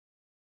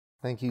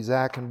Thank you,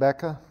 Zach and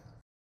Becca.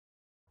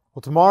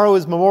 Well, tomorrow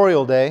is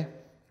Memorial Day,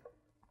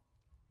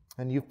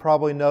 and you've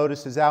probably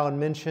noticed, as Alan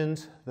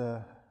mentioned,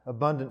 the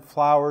abundant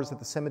flowers at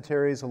the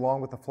cemeteries along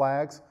with the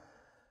flags.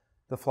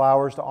 The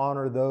flowers to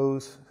honor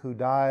those who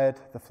died,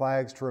 the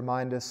flags to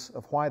remind us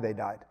of why they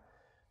died.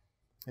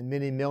 In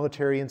many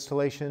military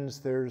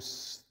installations,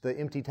 there's the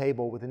empty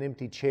table with an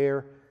empty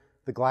chair,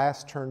 the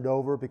glass turned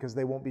over because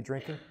they won't be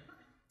drinking,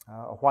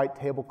 a white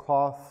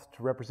tablecloth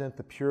to represent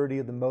the purity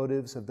of the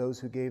motives of those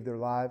who gave their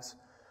lives,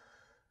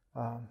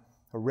 a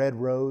red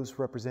rose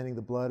representing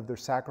the blood of their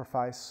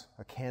sacrifice,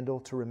 a candle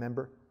to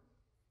remember.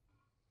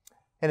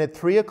 And at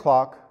 3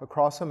 o'clock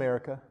across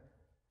America,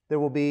 there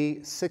will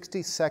be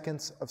 60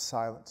 seconds of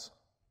silence.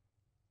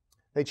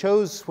 They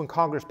chose, when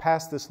Congress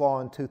passed this law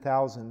in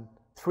 2000,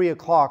 3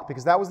 o'clock,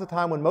 because that was the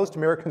time when most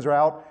Americans are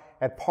out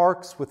at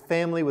parks with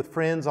family, with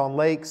friends, on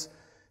lakes,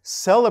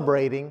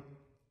 celebrating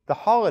the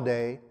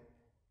holiday.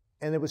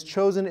 And it was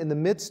chosen in the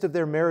midst of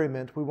their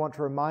merriment. We want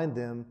to remind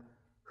them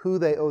who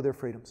they owe their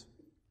freedoms.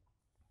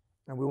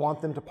 And we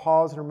want them to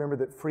pause and remember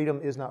that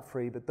freedom is not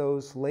free, but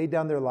those laid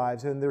down their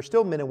lives, and there's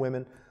still men and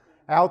women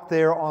out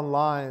there on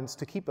lines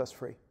to keep us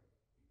free.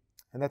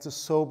 And that's a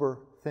sober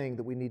thing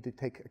that we need to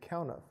take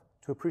account of,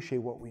 to appreciate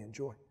what we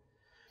enjoy.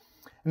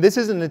 And this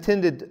isn't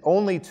intended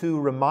only to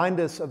remind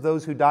us of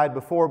those who died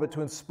before, but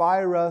to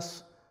inspire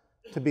us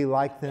to be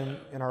like them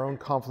in our own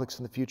conflicts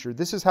in the future.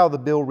 This is how the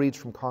bill reads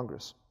from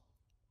Congress.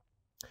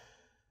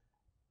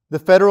 The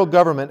federal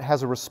government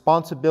has a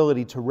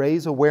responsibility to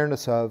raise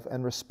awareness of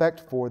and respect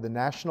for the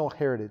national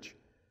heritage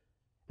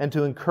and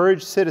to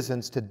encourage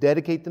citizens to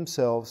dedicate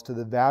themselves to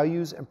the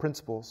values and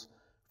principles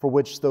for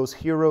which those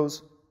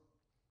heroes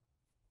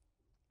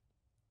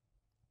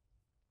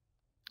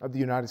of the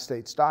United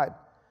States died.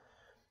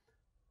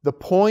 The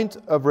point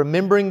of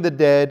remembering the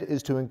dead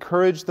is to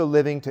encourage the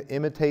living to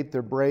imitate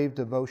their brave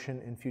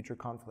devotion in future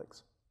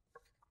conflicts.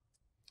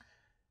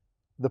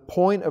 The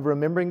point of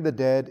remembering the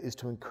dead is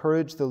to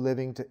encourage the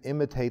living to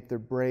imitate their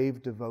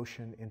brave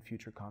devotion in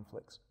future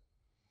conflicts.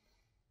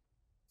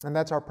 And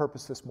that's our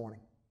purpose this morning,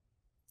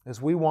 as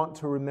we want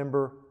to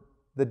remember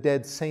the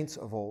dead saints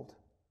of old,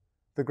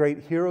 the great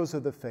heroes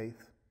of the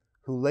faith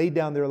who laid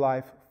down their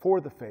life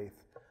for the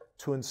faith,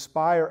 to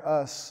inspire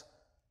us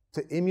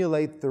to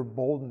emulate their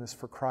boldness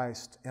for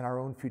Christ in our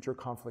own future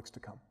conflicts to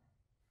come.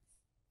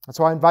 And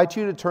so I invite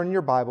you to turn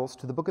your Bibles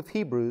to the book of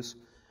Hebrews,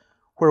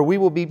 where we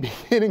will be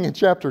beginning in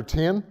chapter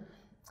 10,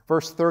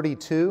 verse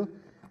 32.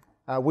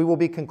 We will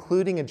be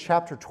concluding in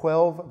chapter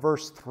 12,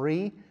 verse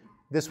 3.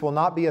 This will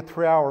not be a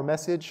 3-hour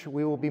message.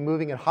 We will be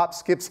moving in hop,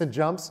 skips, and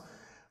jumps.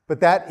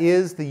 But that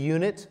is the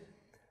unit.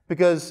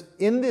 Because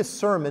in this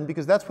sermon,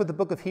 because that's what the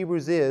book of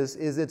Hebrews is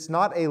it's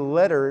not a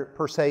letter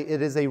per se.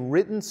 It is a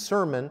written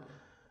sermon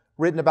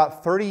written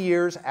about 30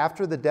 years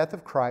after the death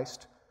of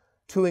Christ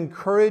to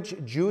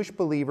encourage Jewish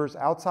believers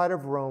outside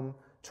of Rome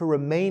to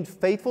remain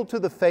faithful to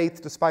the faith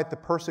despite the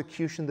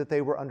persecution that they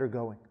were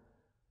undergoing.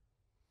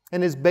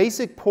 And his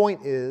basic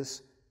point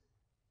is,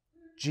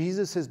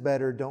 Jesus is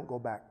better, don't go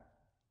back.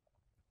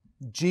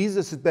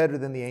 Jesus is better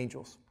than the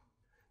angels.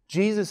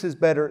 Jesus is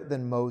better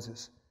than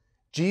Moses.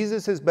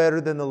 Jesus is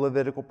better than the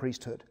Levitical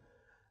priesthood.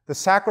 The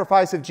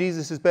sacrifice of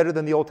Jesus is better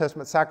than the Old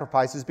Testament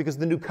sacrifices because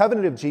the new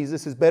covenant of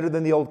Jesus is better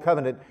than the old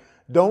covenant.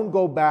 Don't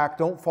go back,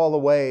 don't fall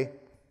away.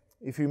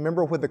 If you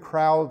remember when the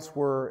crowds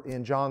were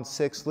in John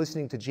 6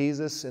 listening to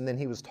Jesus and then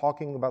he was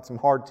talking about some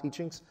hard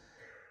teachings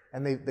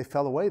and they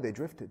fell away, they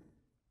drifted.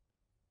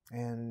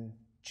 And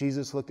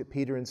Jesus looked at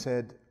Peter and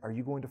said, "Are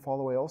you going to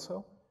fall away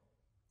also?"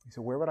 He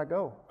said, "Where would I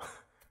go?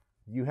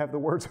 You have the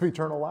words of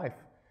eternal life."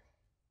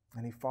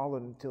 And he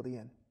followed until the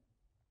end.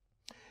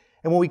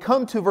 And when we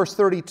come to verse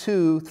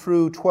 32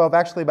 through 12,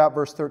 actually about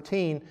verse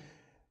 13,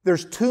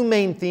 there's two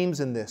main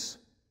themes in this.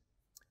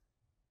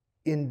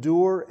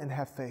 Endure and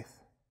have faith.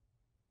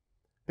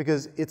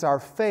 Because it's our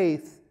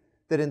faith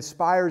that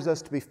inspires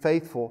us to be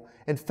faithful,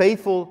 and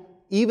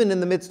faithful even in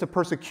the midst of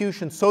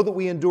persecution, so that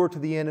we endure to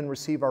the end and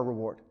receive our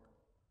reward.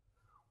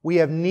 We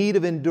have need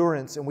of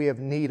endurance and we have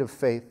need of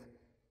faith.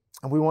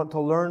 And we want to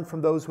learn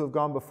from those who have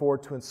gone before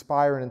to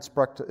inspire and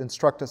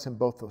instruct us in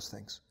both those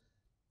things.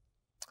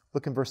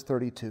 Look in verse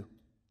 32.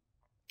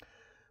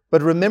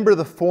 "But remember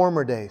the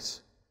former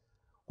days,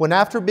 when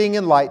after being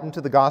enlightened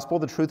to the gospel,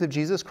 the truth of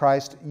Jesus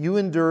Christ, you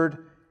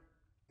endured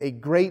a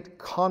great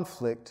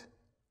conflict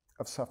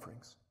of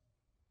sufferings.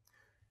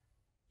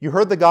 You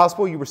heard the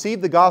gospel, you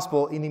received the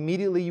gospel, and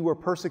immediately you were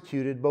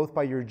persecuted both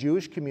by your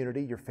Jewish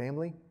community, your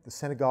family, the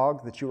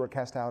synagogue that you were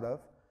cast out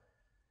of,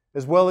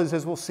 as well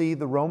as we'll see,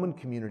 the Roman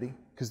community,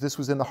 because this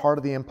was in the heart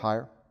of the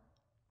empire.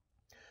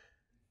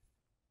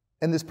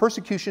 And this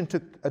persecution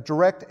took a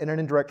direct and an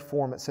indirect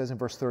form, it says in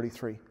verse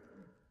 33.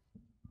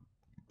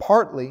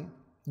 Partly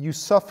you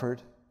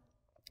suffered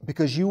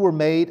because you were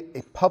made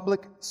a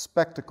public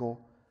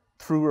spectacle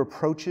through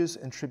reproaches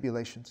and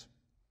tribulations.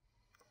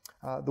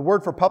 The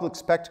word for public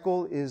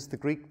spectacle is the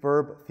Greek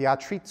verb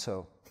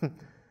theatrizo.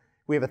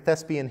 We have a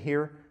thespian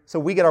here, so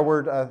we get our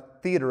word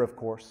theater, of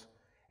course.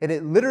 And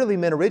it literally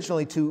meant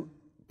originally to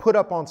put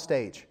up on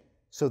stage.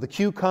 So the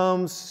cue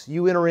comes,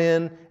 you enter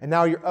in, and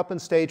now you're up on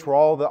stage for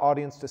all the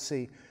audience to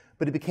see.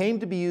 But it became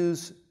to be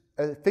used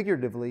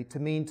figuratively to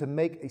mean to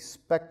make a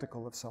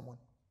spectacle of someone.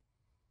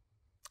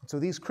 So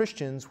these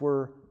Christians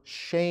were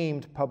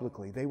shamed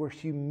publicly. They were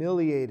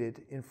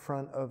humiliated in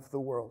front of the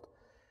world.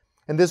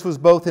 And this was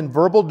both in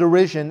verbal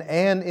derision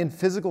and in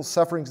physical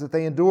sufferings that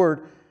they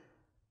endured.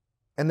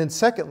 And then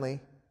secondly,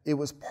 it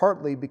was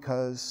partly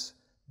because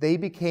they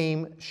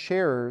became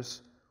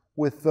sharers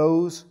with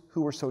those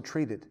who were so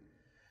treated.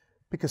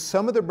 Because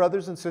some of their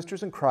brothers and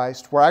sisters in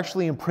Christ were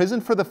actually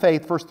imprisoned for the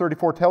faith, verse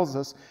 34 tells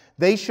us,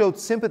 they showed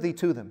sympathy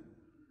to them.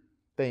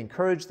 They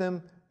encouraged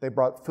them, they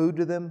brought food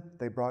to them,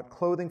 they brought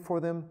clothing for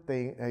them,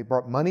 they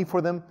brought money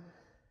for them.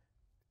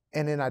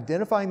 And in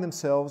identifying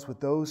themselves with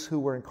those who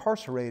were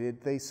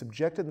incarcerated, they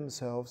subjected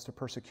themselves to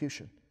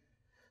persecution.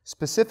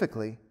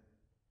 Specifically,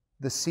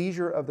 the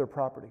seizure of their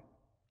property.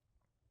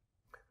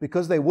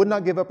 Because they would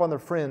not give up on their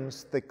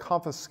friends, they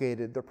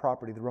confiscated their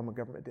property, the Roman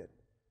government did.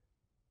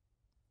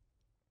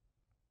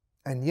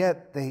 And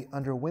yet they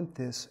underwent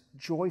this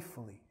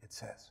joyfully, it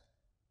says.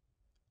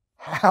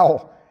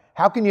 How?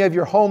 How can you have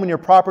your home and your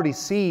property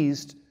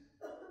seized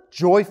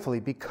joyfully?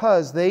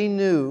 Because they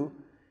knew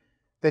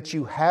that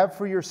you have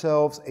for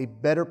yourselves a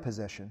better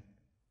possession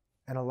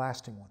and a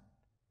lasting one.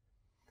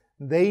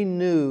 They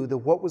knew that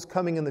what was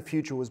coming in the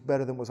future was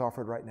better than was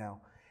offered right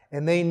now.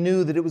 And they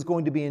knew that it was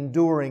going to be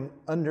enduring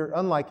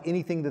unlike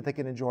anything that they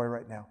can enjoy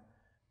right now.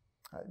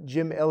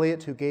 Jim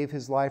Elliot, who gave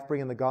his life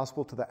bringing the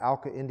gospel to the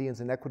Auca Indians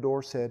in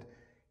Ecuador, said,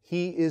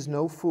 "He is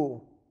no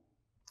fool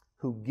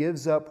who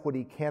gives up what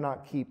he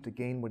cannot keep to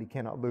gain what he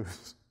cannot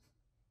lose."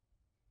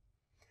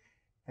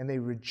 And they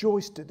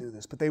rejoiced to do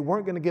this, but they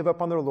weren't going to give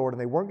up on their Lord, and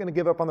they weren't going to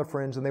give up on their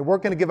friends, and they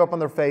weren't going to give up on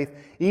their faith,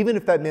 even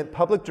if that meant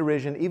public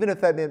derision, even if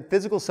that meant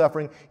physical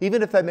suffering,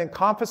 even if that meant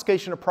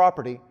confiscation of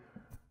property,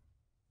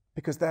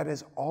 because that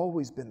has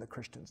always been the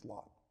Christian's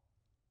lot.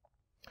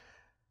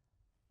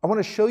 I want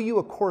to show you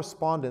a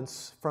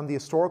correspondence from the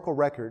historical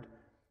record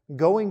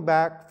going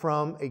back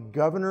from a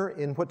governor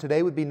in what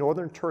today would be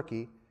northern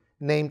Turkey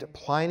named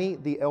Pliny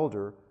the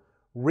Elder,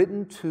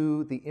 written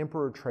to the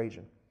Emperor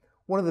Trajan.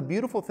 One of the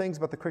beautiful things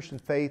about the Christian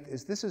faith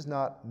is this is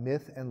not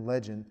myth and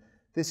legend.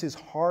 This is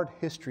hard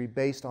history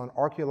based on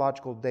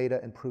archaeological data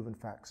and proven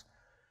facts.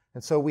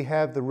 And so we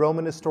have the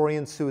Roman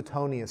historian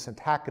Suetonius and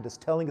Tacitus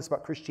telling us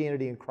about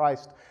Christianity and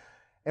Christ.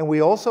 And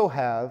we also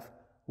have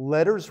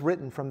letters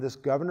written from this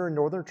governor in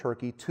northern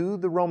Turkey to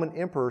the Roman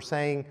emperor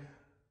saying,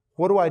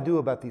 what do I do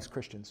about these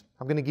Christians?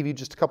 I'm going to give you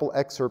just a couple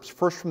excerpts,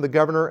 first from the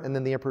governor and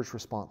then the emperor's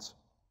response.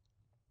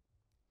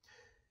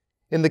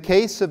 In the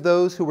case of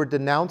those who were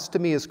denounced to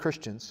me as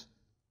Christians,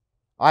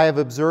 I have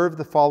observed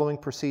the following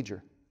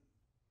procedure.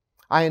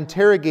 I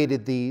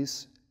interrogated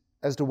these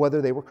as to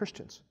whether they were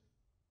Christians.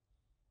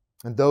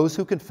 And those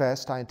who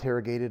confessed, I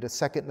interrogated a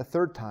second and a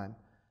third time,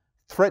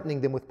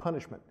 threatening them with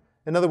punishment.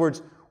 In other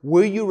words,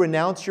 will you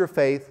renounce your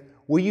faith?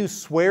 Will you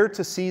swear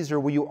to Caesar?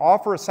 Will you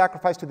offer a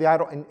sacrifice to the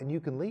idol? And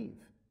you can leave.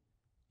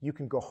 You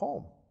can go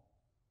home.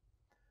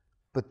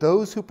 But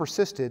those who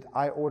persisted,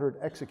 I ordered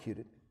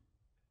executed.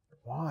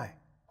 Why?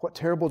 What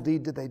terrible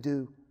deed did they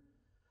do?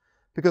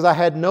 Because I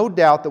had no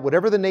doubt that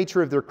whatever the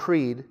nature of their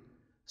creed,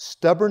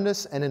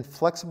 stubbornness and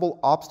inflexible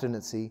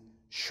obstinacy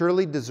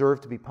surely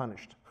deserved to be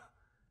punished.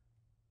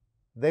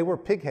 They were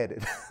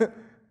pig-headed.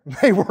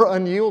 They were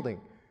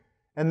unyielding.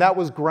 And that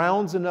was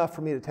grounds enough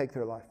for me to take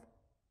their life.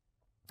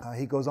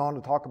 He goes on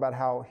to talk about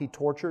how he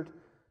tortured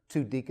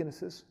 2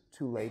 deaconesses,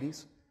 2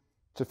 ladies,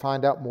 to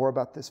find out more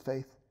about this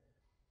faith.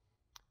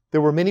 There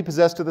were many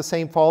possessed of the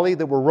same folly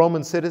that were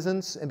Roman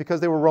citizens, and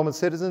because they were Roman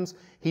citizens,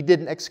 he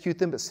didn't execute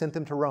them but sent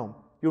them to Rome.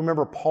 You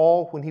remember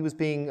Paul, when he was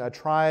being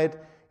tried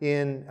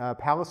in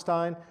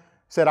Palestine,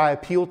 said, I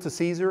appealed to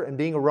Caesar, and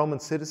being a Roman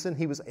citizen,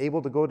 he was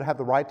able to go to have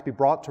the right to be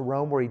brought to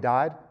Rome where he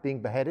died,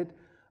 being beheaded,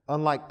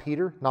 unlike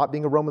Peter, not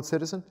being a Roman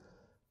citizen.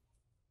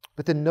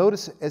 But then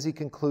notice as he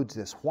concludes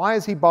this, why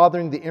is he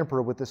bothering the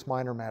emperor with this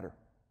minor matter?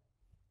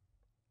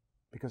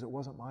 Because it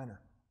wasn't minor.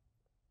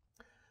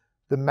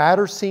 The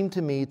matter seemed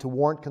to me to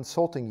warrant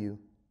consulting you,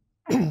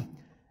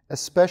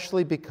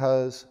 especially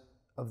because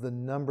of the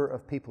number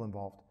of people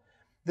involved.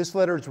 This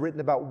letter is written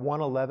about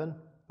 111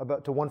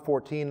 to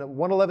 114.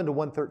 111 to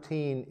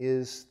 113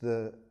 is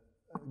the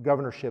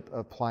governorship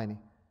of Pliny.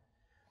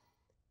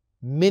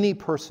 Many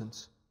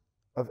persons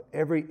of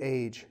every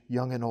age,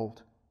 young and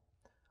old,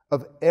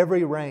 of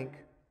every rank,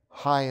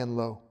 high and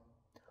low,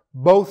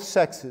 both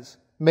sexes,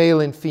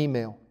 male and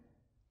female.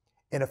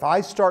 And if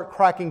I start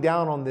cracking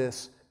down on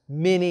this,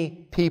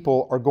 many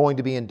people are going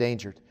to be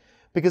endangered.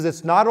 Because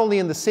it's not only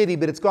in the city,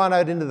 but it's gone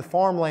out into the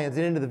farmlands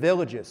and into the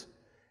villages.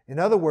 In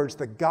other words,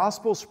 the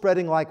gospel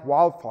spreading like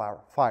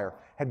wildfire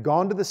had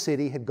gone to the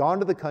city, had gone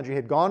to the country,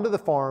 had gone to the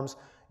farms,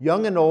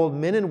 young and old,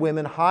 men and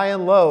women, high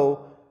and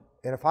low.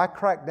 And if I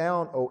crack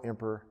down, O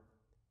Emperor,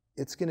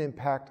 it's going to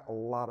impact a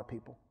lot of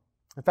people.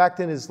 In fact,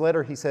 in his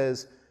letter, he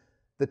says,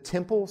 the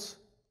temples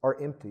are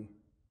empty,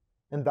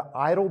 and the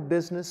idol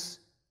business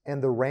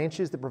and the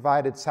ranches that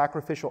provided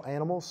sacrificial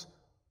animals,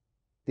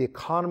 The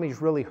economy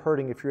is really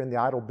hurting if you're in the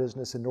idol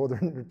business in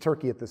northern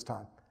Turkey at this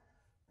time,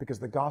 because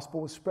the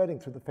gospel was spreading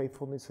through the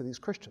faithfulness of these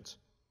Christians.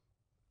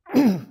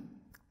 The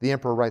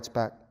emperor writes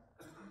back,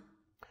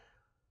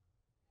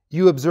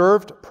 "You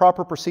observed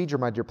proper procedure,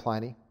 my dear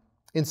Pliny,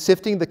 in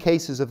sifting the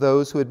cases of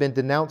those who had been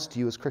denounced to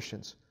you as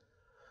Christians.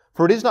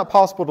 For it is not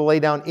possible to lay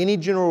down any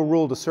general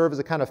rule to serve as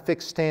a kind of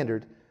fixed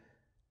standard,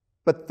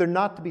 but they're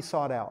not to be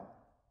sought out.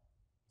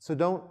 So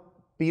don't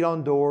beat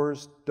on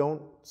doors,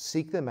 don't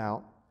seek them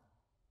out.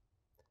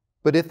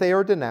 But if they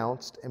are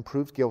denounced and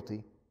proved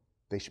guilty,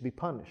 they should be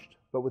punished,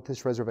 but with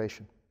this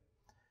reservation.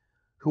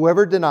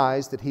 Whoever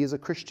denies that he is a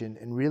Christian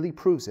and really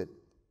proves it,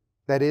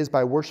 that is,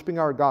 by worshiping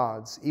our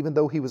gods, even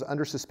though he was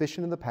under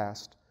suspicion in the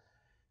past,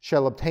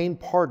 shall obtain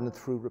pardon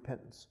through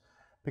repentance."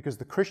 Because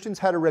the Christians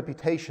had a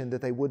reputation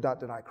that they would not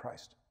deny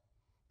Christ.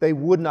 They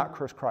would not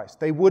curse Christ.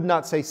 They would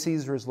not say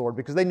Caesar is Lord,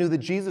 because they knew that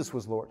Jesus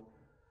was Lord.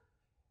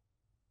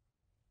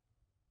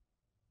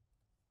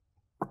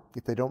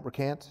 If they don't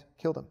recant,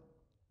 kill them.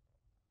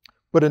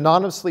 But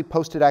anonymously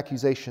posted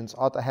accusations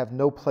ought to have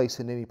no place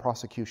in any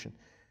prosecution.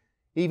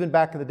 Even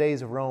back in the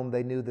days of Rome,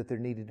 they knew that there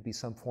needed to be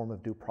some form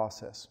of due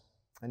process.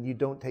 And you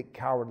don't take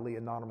cowardly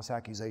anonymous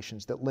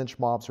accusations, that lynch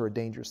mobs are a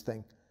dangerous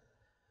thing.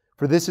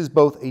 For this is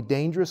both a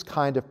dangerous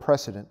kind of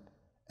precedent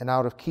and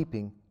out of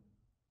keeping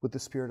with the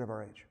spirit of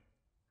our age.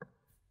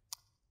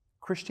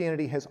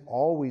 Christianity has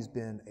always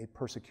been a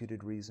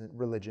persecuted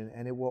religion,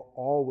 and it will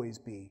always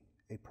be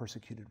a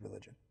persecuted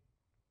religion.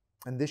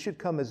 And this should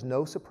come as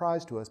no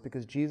surprise to us,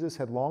 because Jesus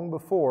had long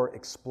before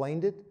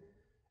explained it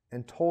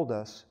and told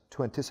us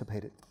to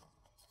anticipate it.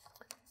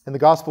 In the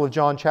Gospel of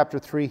John chapter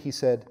 3, he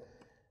said,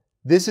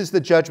 "This is the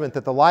judgment,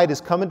 that the light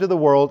is come into the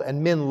world,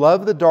 and men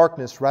love the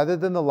darkness rather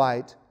than the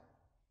light,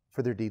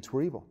 for their deeds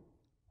were evil.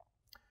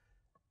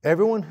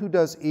 Everyone who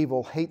does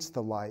evil hates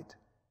the light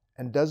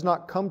and does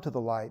not come to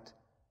the light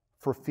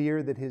for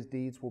fear that his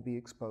deeds will be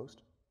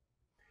exposed."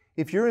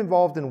 If you're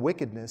involved in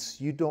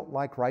wickedness, you don't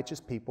like righteous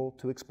people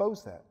to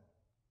expose that.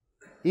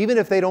 Even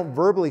if they don't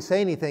verbally say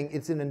anything,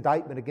 it's an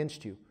indictment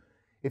against you.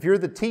 If you're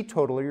the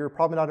teetotaler, you're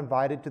probably not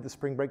invited to the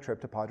spring break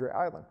trip to Padre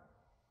Island.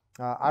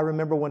 I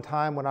remember one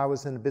time when I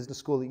was in a business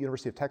school at the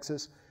University of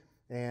Texas,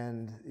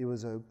 and it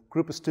was a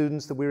group of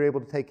students that we were able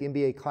to take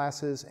MBA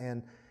classes,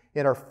 and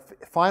in our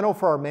final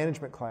for our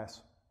management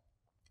class,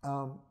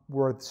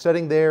 we're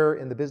studying there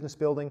in the business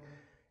building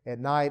at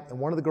night, and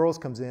one of the girls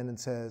comes in and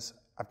says,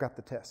 "I've got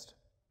the test."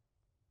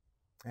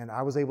 And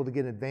I was able to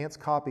get an advanced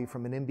copy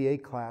from an MBA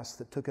class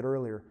that took it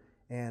earlier,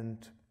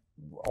 and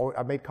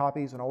I made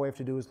copies, and all we have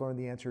to do is learn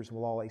the answers, and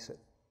we'll all ace it.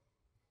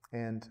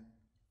 And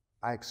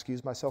I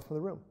excused myself from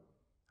the room.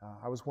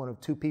 I was one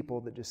of 2 people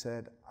that just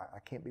said, I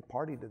can't be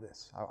party to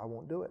this. I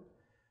won't do it.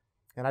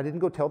 And I didn't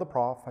go tell the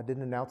prof. I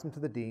didn't announce him to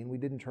the dean. We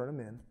didn't turn him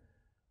in.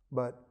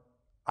 But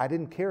I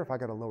didn't care if I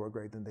got a lower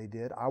grade than they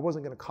did. I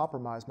wasn't going to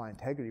compromise my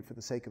integrity for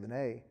the sake of an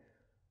A.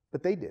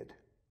 But they did.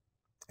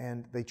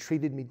 And they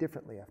treated me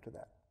differently after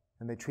that.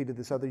 And they treated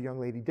this other young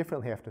lady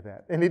differently after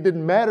that. And it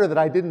didn't matter that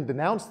I didn't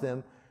denounce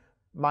them.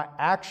 My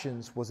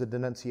actions was a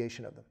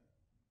denunciation of them.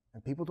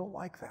 And people don't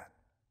like that.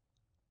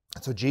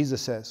 And so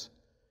Jesus says,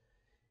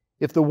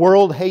 "If the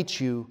world hates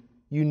you,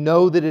 you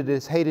know that it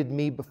has hated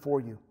me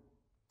before you.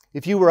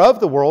 If you were of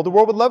the world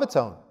would love its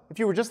own. If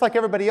you were just like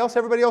everybody else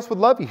would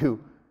love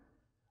you.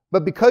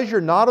 But because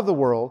you're not of the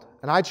world,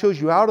 and I chose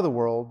you out of the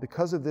world,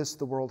 because of this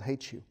the world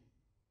hates you.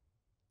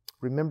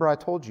 Remember, I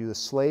told you, the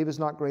slave is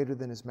not greater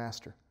than his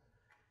master.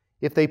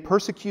 If they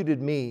persecuted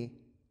me,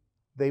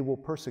 they will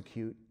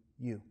persecute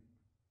you."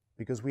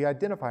 Because we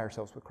identify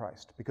ourselves with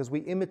Christ, because we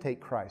imitate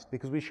Christ,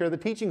 because we share the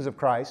teachings of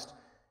Christ,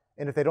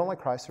 and if they don't like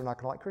Christ, they're not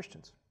going to like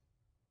Christians.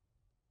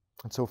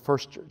 And so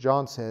 1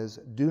 John says,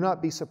 "Do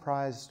not be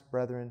surprised,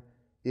 brethren,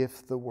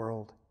 if the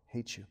world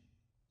hates you."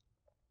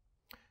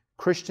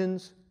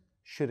 Christians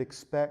should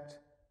expect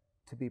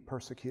to be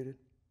persecuted.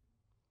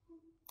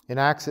 In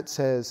Acts it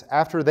says,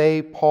 "After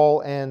they,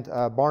 Paul and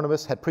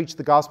Barnabas, had preached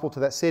the gospel to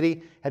that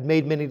city, had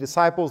made many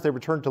disciples, they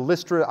returned to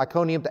Lystra,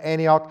 Iconium, to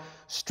Antioch,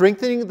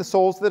 strengthening the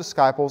souls of the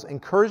disciples,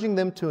 encouraging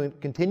them to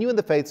continue in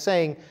the faith,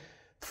 saying,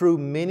 'Through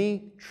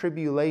many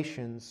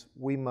tribulations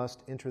we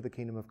must enter the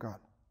kingdom of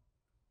God.'"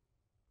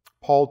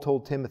 Paul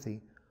told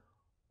Timothy,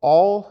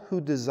 "All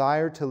who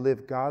desire to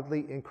live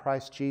godly in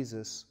Christ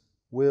Jesus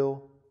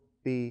will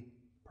be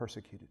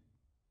persecuted."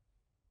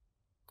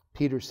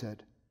 Peter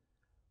said,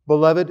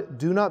 "Beloved,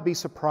 do not be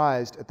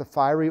surprised at the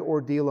fiery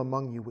ordeal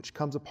among you which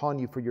comes upon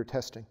you for your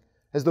testing,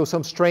 as though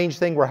some strange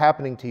thing were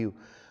happening to you.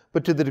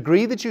 But to the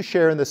degree that you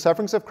share in the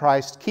sufferings of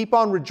Christ, keep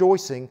on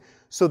rejoicing,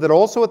 so that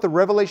also at the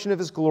revelation of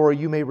His glory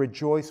you may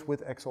rejoice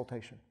with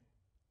exultation."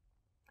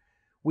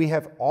 We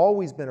have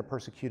always been a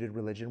persecuted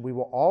religion. We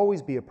will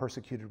always be a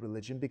persecuted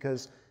religion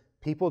because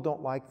people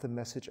don't like the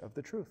message of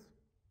the truth.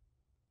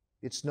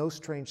 It's no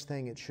strange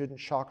thing. It shouldn't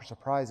shock or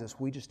surprise us.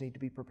 We just need to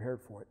be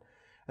prepared for it.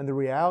 And the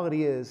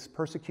reality is,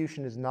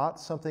 persecution is not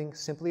something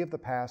simply of the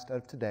past,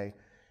 of today,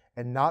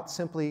 and not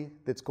simply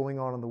that's going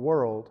on in the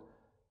world,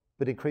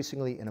 but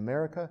increasingly in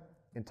America,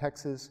 in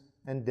Texas,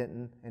 and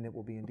Denton, and it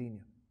will be in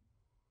Denia.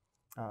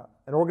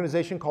 An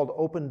organization called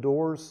Open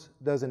Doors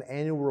does an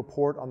annual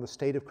report on the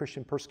state of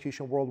Christian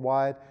persecution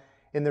worldwide.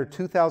 In their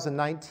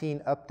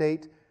 2019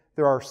 update,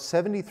 there are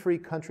 73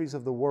 countries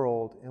of the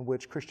world in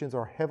which Christians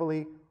are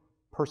heavily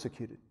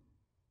persecuted,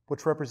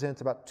 which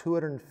represents about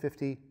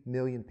 250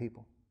 million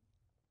people.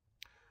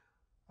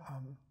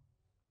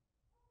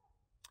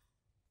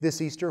 This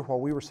Easter, while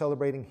we were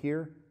celebrating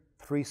here,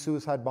 3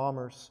 suicide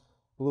bombers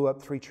blew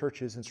up 3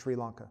 churches in Sri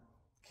Lanka,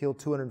 killed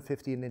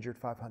 250 and injured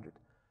 500.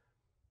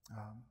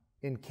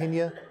 In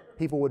Kenya,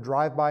 people would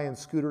drive by in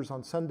scooters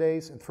on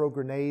Sundays and throw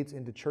grenades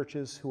into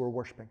churches who were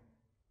worshiping.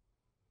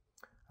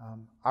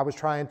 I was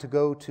trying to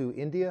go to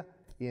India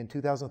in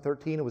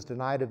 2013. It was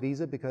denied a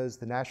visa because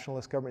the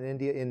nationalist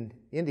government in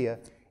India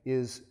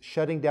is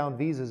shutting down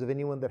visas of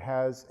anyone that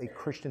has a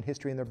Christian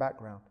history in their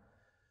background.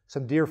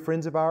 Some dear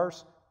friends of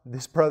ours,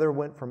 this brother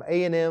went from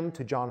A&M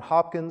to Johns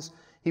Hopkins.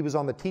 He was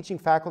on the teaching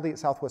faculty at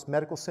Southwest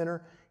Medical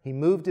Center. He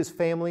moved his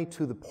family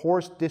to the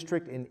poorest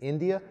district in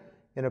India,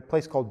 in a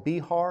place called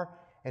Bihar,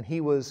 and he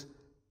was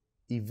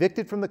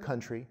evicted from the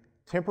country,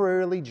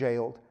 temporarily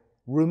jailed,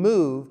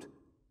 removed,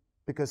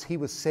 because he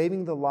was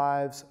saving the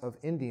lives of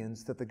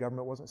Indians that the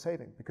government wasn't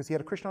saving, because he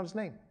had a Christian on his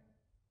name.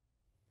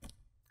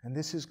 And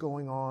this is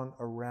going on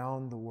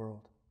around the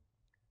world.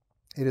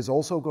 It is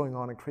also going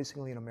on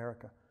increasingly in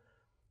America.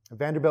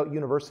 Vanderbilt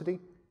University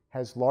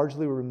has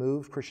largely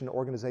removed Christian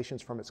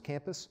organizations from its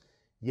campus.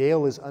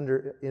 Yale is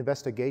under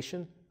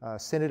investigation,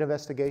 Senate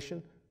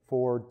investigation,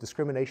 for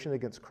discrimination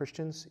against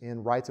Christians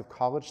in rights of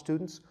college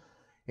students.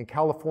 In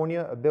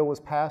California, a bill was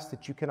passed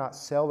that you cannot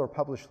sell or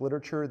publish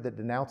literature that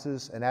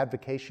denounces an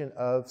advocation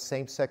of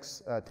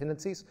same-sex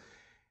tendencies,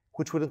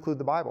 which would include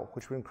the Bible,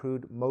 which would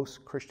include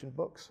most Christian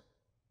books.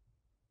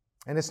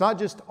 And it's not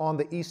just on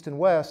the East and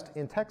West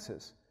in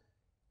Texas.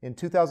 In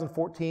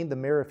 2014, the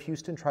mayor of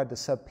Houston tried to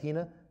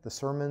subpoena the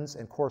sermons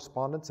and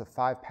correspondence of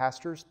 5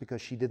 pastors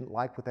because she didn't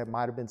like what they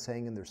might have been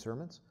saying in their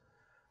sermons.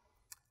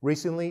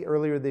 Recently,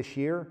 earlier this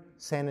year,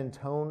 San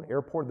Antonio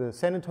Airport, the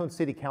San Antonio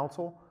City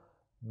Council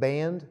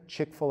banned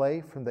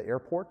Chick-fil-A from the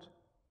airport.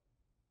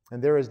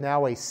 And there is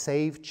now a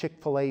Save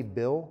Chick-fil-A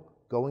bill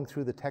going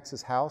through the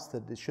Texas House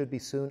that should be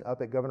soon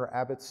up at Governor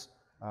Abbott's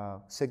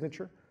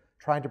signature,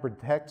 trying to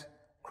protect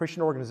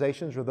Christian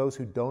organizations or those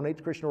who donate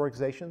to Christian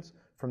organizations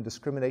from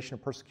discrimination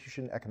and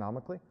persecution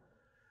economically.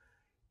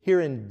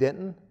 Here in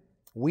Denton,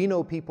 we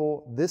know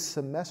people this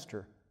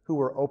semester who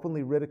were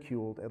openly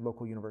ridiculed at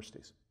local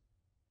universities.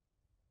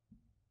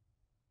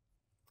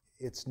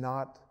 It's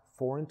not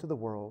foreign to the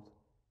world.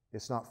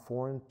 It's not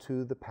foreign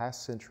to the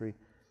past century.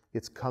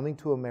 It's coming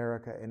to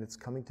America, and it's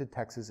coming to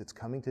Texas. It's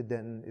coming to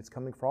Denton. It's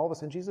coming for all of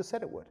us, and Jesus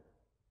said it would.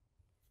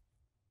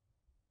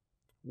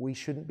 We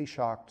shouldn't be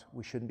shocked.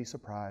 We shouldn't be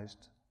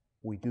surprised.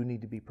 We do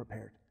need to be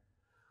prepared,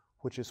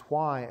 which is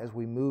why, as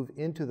we move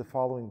into the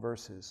following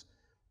verses,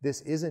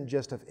 this isn't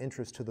just of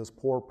interest to those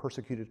poor,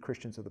 persecuted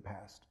Christians of the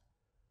past.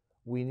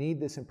 We need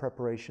this in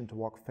preparation to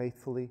walk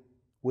faithfully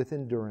with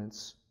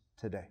endurance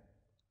today.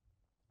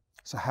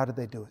 So how did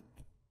they do it?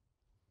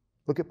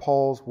 Look at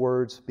Paul's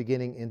words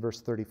beginning in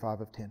verse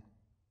 35 of 10.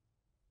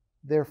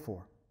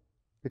 Therefore,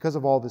 because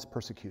of all this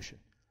persecution,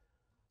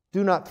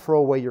 do not throw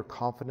away your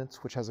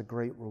confidence, which has a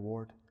great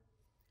reward.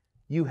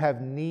 You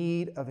have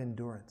need of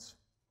endurance.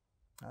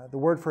 The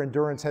word for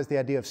endurance has the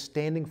idea of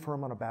standing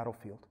firm on a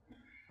battlefield,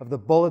 of the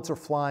bullets are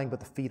flying but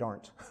the feet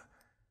aren't,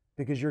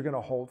 because you're going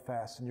to hold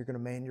fast and you're going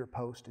to man your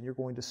post and you're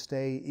going to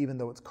stay even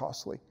though it's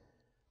costly.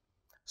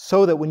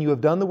 So that when you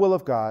have done the will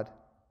of God,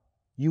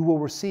 you will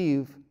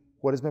receive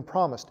what has been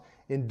promised.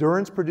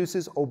 Endurance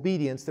produces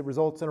obedience that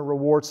results in a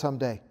reward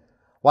someday.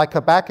 Like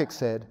Habakkuk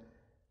said,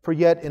 for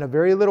yet in a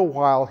very little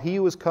while he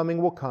who is coming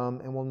will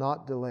come and will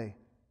not delay.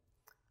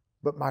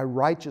 But my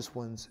righteous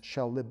ones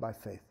shall live by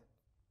faith.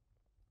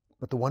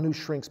 But the one who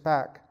shrinks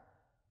back,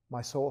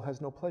 my soul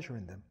has no pleasure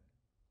in them.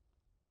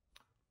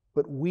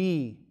 But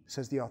we,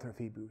 says the author of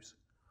Hebrews,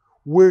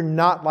 we're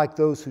not like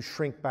those who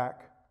shrink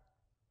back,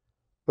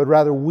 but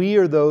rather we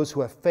are those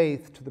who have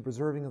faith to the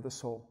preserving of the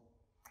soul.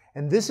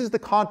 And this is the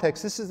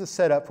context, this is the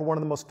setup for one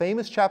of the most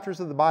famous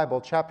chapters of the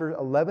Bible, chapter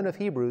 11 of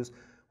Hebrews,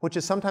 which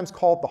is sometimes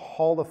called the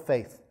Hall of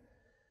Faith.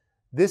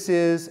 This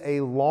is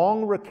a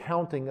long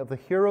recounting of the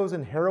heroes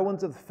and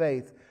heroines of the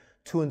faith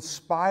to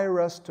inspire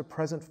us to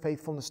present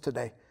faithfulness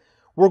today.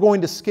 We're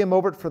going to skim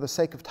over it for the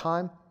sake of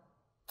time,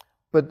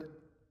 but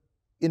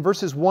in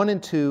verses 1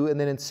 and 2 and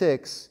then in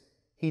 6,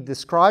 he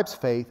describes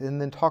faith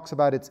and then talks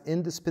about its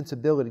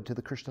indispensability to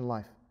the Christian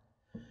life.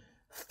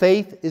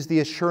 Faith is the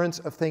assurance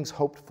of things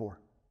hoped for,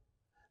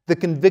 the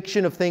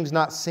conviction of things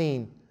not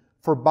seen,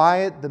 for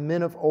by it the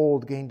men of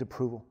old gained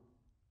approval.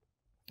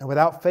 And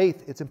without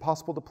faith, it's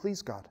impossible to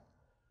please God.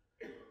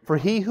 For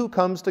he who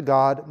comes to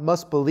God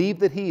must believe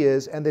that He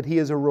is, and that He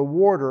is a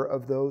rewarder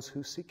of those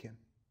who seek Him.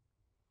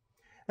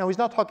 Now, he's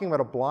not talking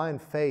about a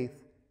blind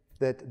faith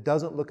that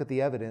doesn't look at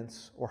the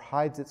evidence or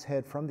hides its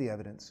head from the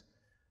evidence.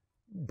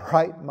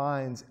 Bright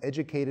minds,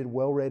 educated,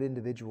 well-read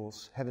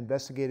individuals have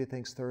investigated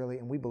things thoroughly,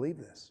 and we believe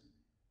this.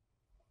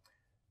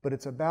 But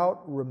it's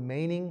about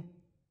remaining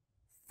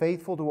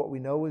faithful to what we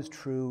know is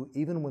true,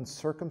 even when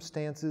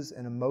circumstances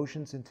and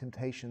emotions and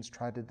temptations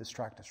try to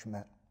distract us from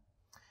that.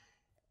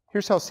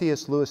 Here's how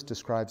C.S. Lewis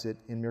describes it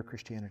in Mere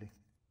Christianity.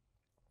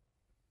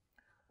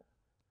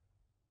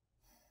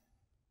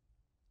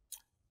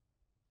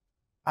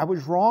 I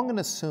was wrong in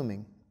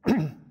assuming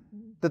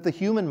that the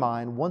human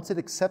mind, once it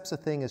accepts a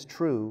thing as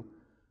true,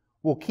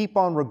 will keep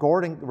on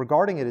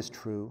regarding it as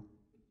true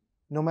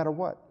no matter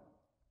what.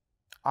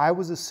 I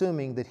was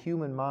assuming that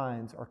human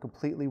minds are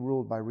completely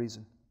ruled by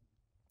reason.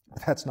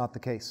 But that's not the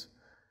case.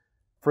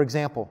 For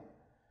example,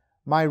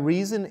 my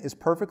reason is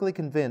perfectly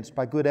convinced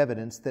by good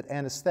evidence that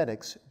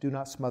anesthetics do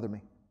not smother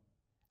me,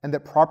 and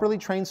that properly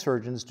trained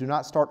surgeons do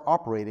not start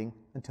operating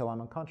until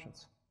I'm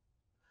unconscious.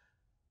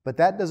 But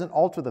that doesn't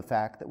alter the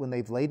fact that when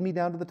they've laid me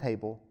down to the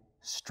table,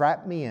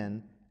 strapped me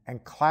in,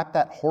 and clapped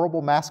that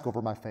horrible mask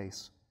over my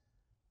face,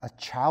 a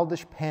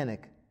childish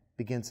panic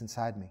begins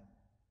inside me.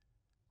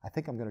 I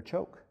think I'm going to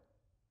choke.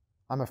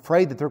 I'm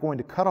afraid that they're going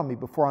to cut on me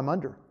before I'm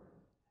under.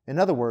 In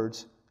other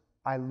words,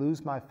 I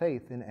lose my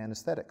faith in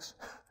anesthetics.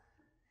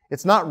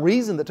 It's not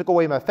reason that took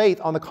away my faith.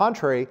 On the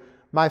contrary,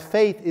 my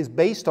faith is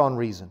based on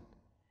reason.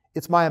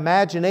 It's my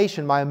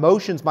imagination, my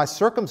emotions, my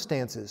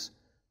circumstances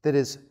that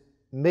is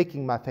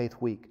making my faith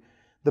weak.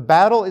 The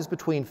battle is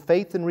between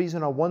faith and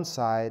reason on one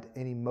side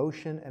and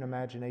emotion and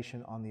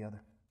imagination on the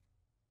other.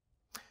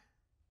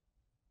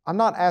 I'm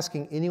not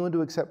asking anyone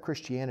to accept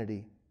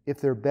Christianity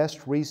if their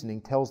best reasoning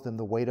tells them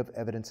the weight of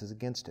evidence is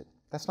against it.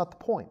 That's not the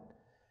point.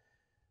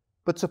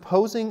 But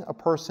supposing a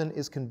person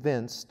is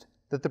convinced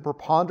that the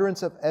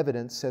preponderance of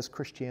evidence says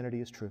Christianity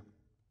is true,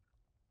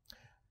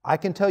 I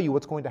can tell you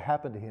what's going to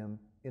happen to him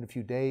in a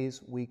few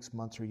days, weeks,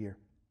 months, or year.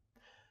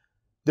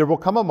 There will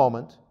come a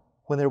moment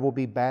when there will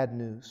be bad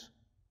news,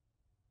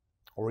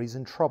 or he's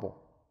in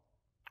trouble,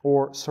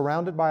 or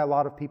surrounded by a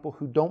lot of people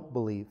who don't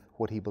believe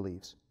what he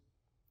believes.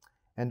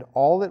 And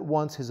all at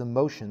once his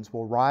emotions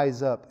will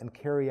rise up and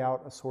carry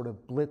out a sort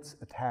of blitz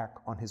attack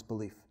on his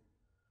belief.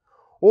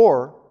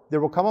 Or there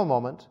will come a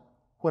moment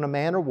when a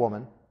man or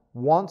woman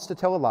wants to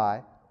tell a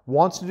lie,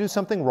 wants to do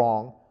something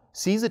wrong,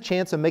 sees a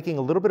chance of making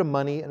a little bit of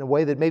money in a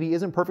way that maybe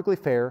isn't perfectly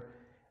fair,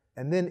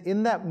 and then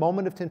in that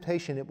moment of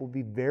temptation, it will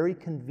be very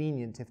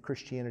convenient if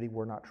Christianity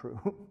were not true.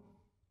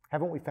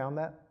 Haven't we found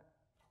that?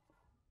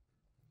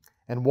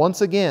 And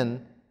once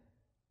again,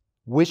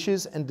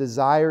 wishes and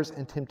desires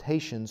and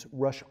temptations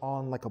rush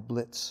on like a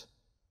blitz.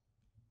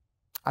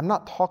 I'm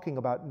not talking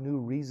about new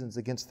reasons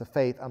against the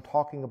faith. I'm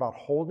talking about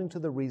holding to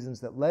the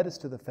reasons that led us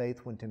to the faith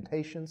when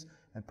temptations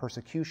and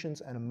persecutions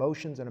and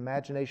emotions and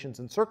imaginations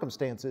and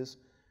circumstances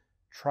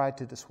tried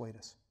to dissuade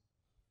us.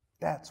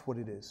 That's what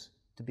it is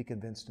to be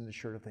convinced and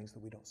assured of things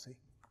that we don't see.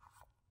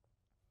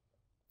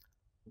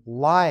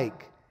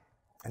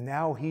 And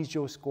now he's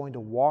just going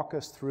to walk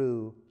us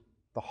through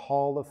the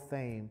hall of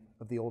fame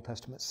of the Old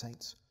Testament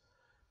saints,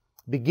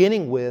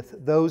 beginning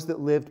with those that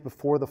lived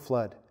before the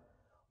flood,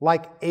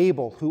 like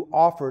Abel, who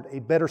offered a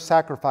better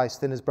sacrifice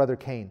than his brother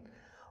Cain,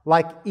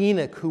 like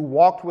Enoch, who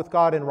walked with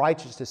God in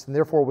righteousness and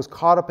therefore was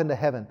caught up into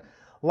heaven,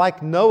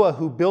 like Noah,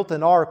 who built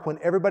an ark when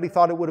everybody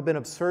thought it would have been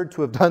absurd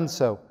to have done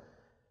so.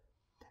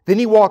 Then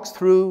he walks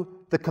through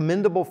the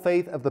commendable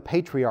faith of the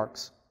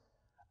patriarchs,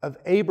 of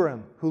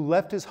Abram, who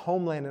left his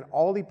homeland and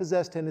all he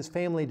possessed and his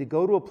family to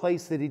go to a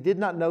place that he did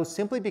not know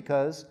simply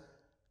because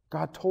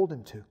God told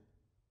him to,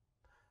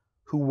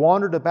 who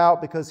wandered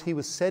about because he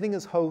was setting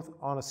his hope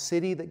on a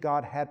city that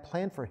God had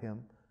planned for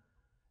him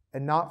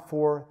and not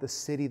for the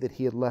city that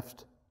he had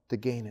left to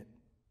gain it.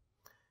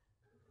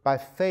 By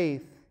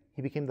faith,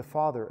 he became the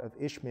father of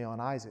Ishmael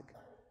and Isaac,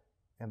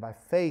 and by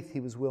faith he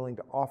was willing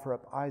to offer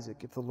up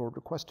Isaac if the Lord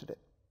requested it.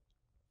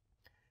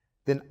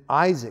 Then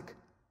Isaac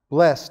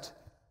blessed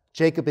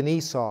Jacob and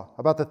Esau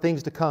about the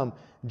things to come.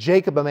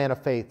 Jacob, a man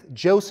of faith.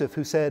 Joseph,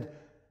 who said,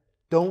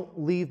 "Don't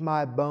leave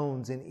my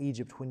bones in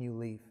Egypt when you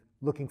leave,"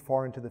 looking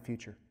far into the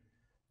future,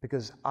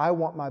 because I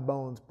want my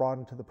bones brought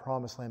into the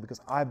promised land,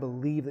 because I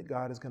believe that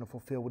God is going to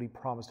fulfill what he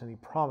promised, and he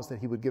promised that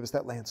he would give us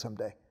that land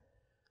someday.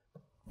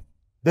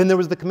 Then there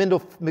was the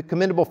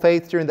commendable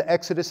faith during the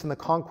Exodus and the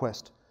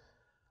conquest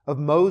of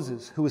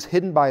Moses, who was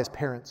hidden by his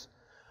parents,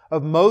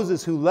 of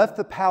Moses, who left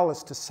the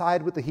palace to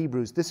side with the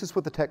Hebrews. This is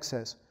what the text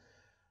says.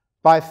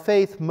 By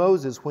faith,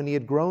 Moses, when he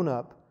had grown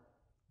up,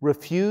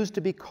 refused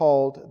to be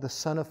called the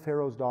son of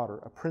Pharaoh's daughter,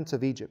 a prince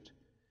of Egypt,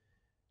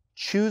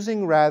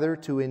 choosing rather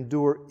to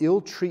endure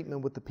ill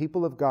treatment with the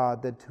people of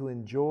God than to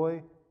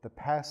enjoy the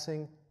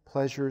passing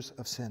pleasures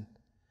of sin,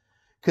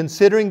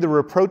 considering the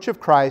reproach of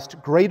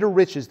Christ greater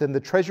riches than the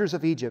treasures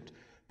of Egypt,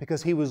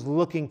 because he was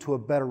looking to a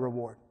better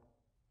reward.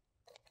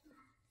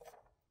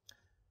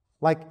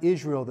 Like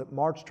Israel that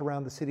marched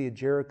around the city of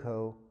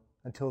Jericho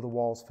until the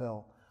walls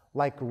fell.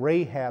 Like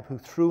Rahab, who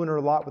threw in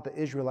her lot with the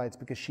Israelites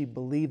because she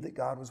believed that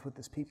God was with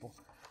his people.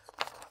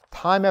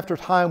 Time after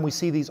time we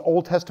see these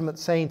Old Testament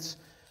saints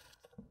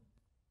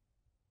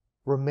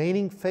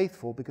remaining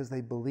faithful because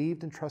they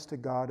believed and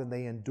trusted God, and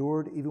they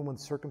endured even when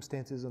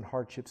circumstances and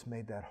hardships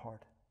made that hard.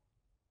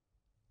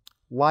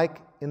 Like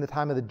in the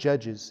time of the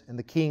judges and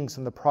the kings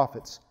and the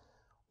prophets,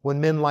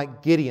 when men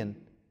like Gideon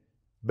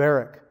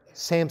Barak,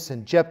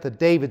 Samson, Jephthah,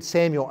 David,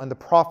 Samuel, and the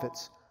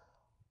prophets.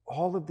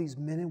 All of these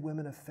men and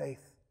women of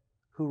faith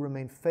who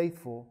remained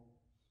faithful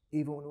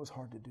even when it was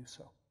hard to do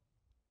so.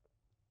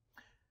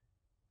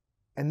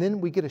 And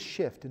then we get a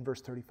shift in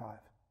verse 35.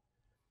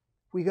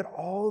 We get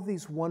all of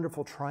these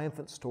wonderful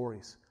triumphant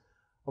stories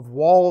of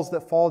walls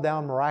that fall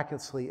down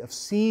miraculously, of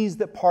seas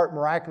that part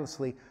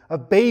miraculously,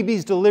 of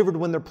babies delivered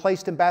when they're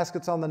placed in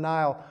baskets on the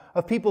Nile,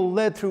 of people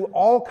led through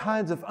all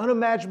kinds of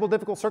unimaginable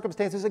difficult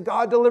circumstances, and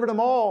God delivered them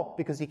all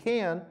because He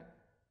can,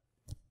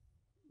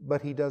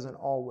 but He doesn't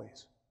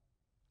always.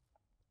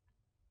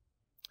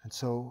 And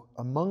so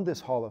among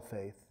this hall of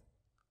faith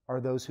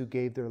are those who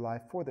gave their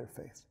life for their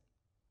faith.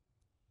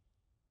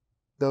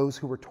 Those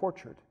who were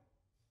tortured,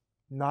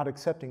 not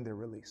accepting their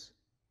release.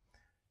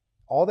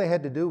 All they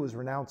had to do was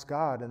renounce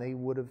God and they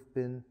would have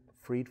been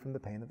freed from the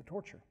pain of the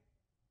torture.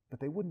 But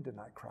they wouldn't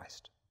deny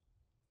Christ,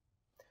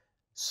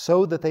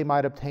 so that they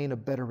might obtain a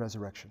better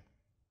resurrection.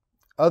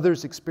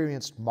 Others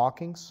experienced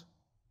mockings,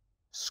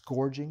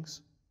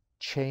 scourgings,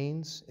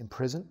 chains,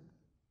 imprisonment.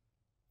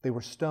 They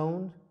were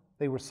stoned.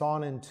 They were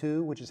sawn in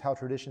two, which is how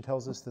tradition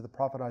tells us that the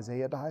prophet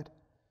Isaiah died.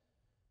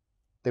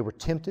 They were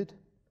tempted,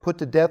 put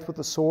to death with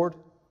the sword.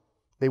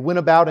 They went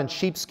about in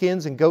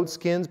sheepskins and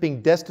goatskins,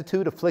 being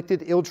destitute,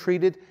 afflicted,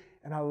 ill-treated.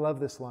 And I love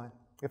this line.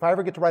 If I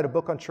ever get to write a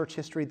book on church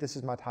history, this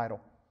is my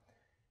title.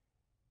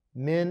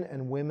 Men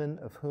and women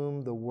of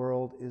whom the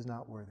world is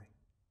not worthy.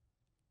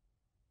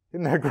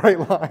 Isn't that a great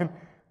line?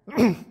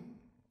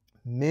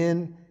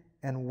 Men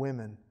and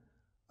women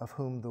of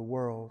whom the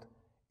world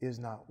is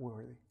not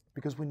worthy.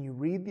 Because when you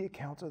read the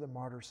accounts of the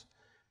martyrs,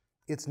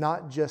 it's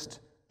not just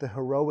the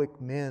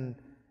heroic men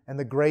and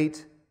the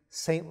great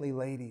saintly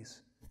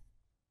ladies.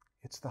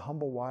 It's the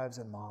humble wives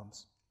and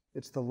moms.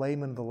 It's the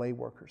laymen and the lay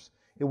workers.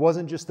 It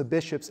wasn't just the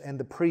bishops and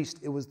the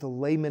priests. It was the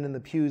laymen in the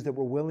pews that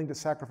were willing to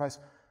sacrifice.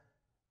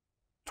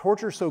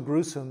 Torture so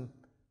gruesome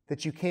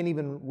that you can't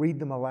even read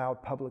them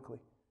aloud publicly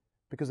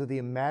because of the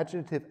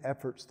imaginative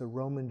efforts the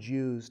Romans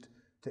used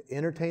to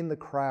entertain the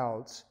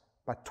crowds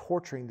by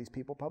torturing these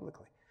people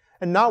publicly.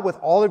 And not with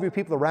all of your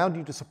people around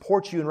you to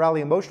support you and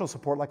rally emotional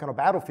support like on a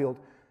battlefield,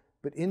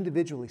 but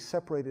individually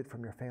separated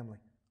from your family,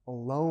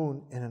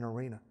 alone in an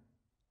arena.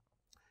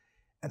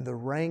 And the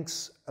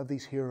ranks of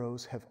these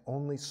heroes have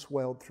only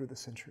swelled through the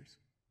centuries.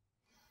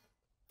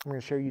 I'm going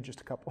to share you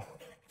just a couple.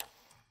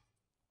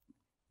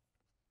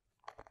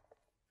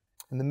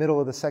 In the middle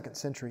of the 2nd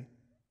century,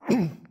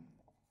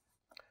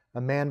 a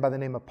man by the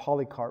name of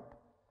Polycarp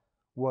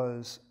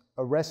was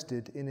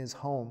arrested in his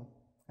home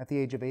at the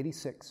age of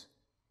 86.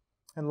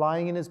 And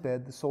lying in his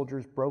bed, the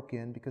soldiers broke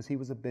in because he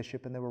was a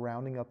bishop and they were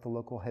rounding up the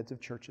local heads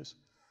of churches.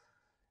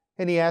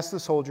 And he asked the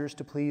soldiers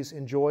to please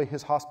enjoy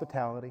his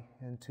hospitality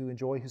and to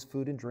enjoy his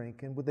food and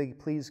drink, and would they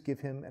please give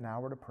him an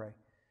hour to pray.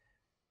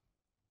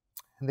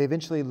 And they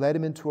eventually led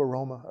him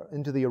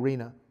into the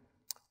arena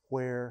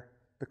where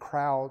the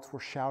crowds were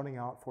shouting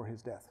out for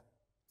his death.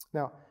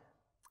 Now,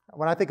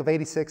 when I think of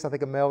 86, I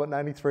think of Mel at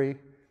 93,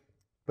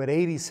 but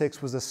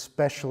 86 was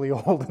especially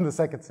old in the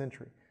 2nd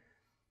century.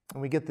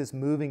 And we get this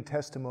moving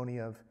testimony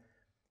of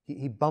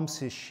he bumps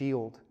his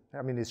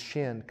his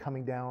shin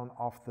coming down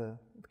off the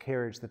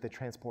carriage that they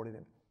transported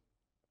him.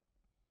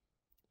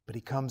 But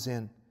he comes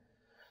in.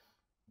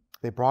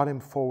 They brought him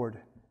forward,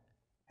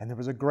 and there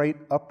was a great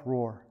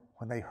uproar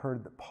when they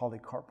heard that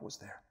Polycarp was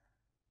there.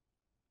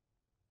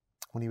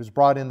 When he was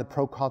brought in, the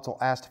proconsul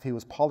asked if he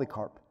was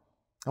Polycarp.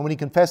 And when he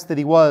confessed that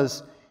he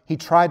was, he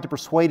tried to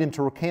persuade him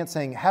to recant,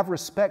 saying, "Have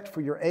respect for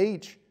your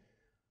age.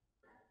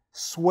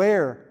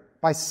 Swear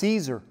by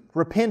Caesar.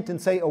 Repent and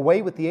say,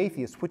 'Away with the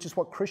atheists,'" which is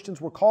what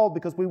Christians were called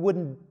because we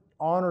wouldn't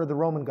honor the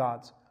Roman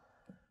gods.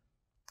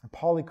 And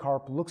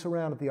Polycarp looks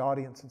around at the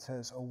audience and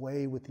says,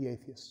 "Away with the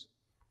atheists."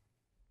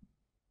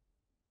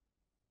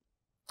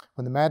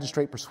 When the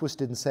magistrate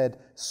persisted and said,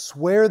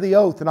 "Swear the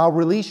oath and I'll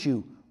release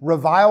you.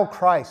 Revile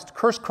Christ,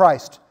 curse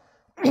Christ,"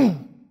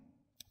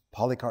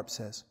 Polycarp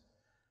says,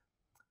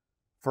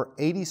 "For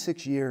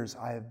 86 years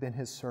I have been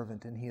his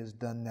servant and he has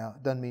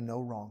done me no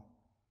wrong.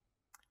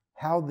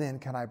 How then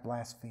can I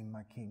blaspheme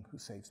my king who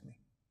saves me?"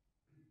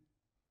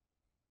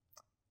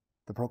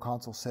 The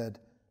proconsul said,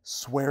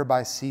 "Swear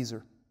by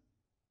Caesar."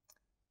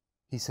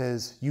 He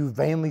says, "You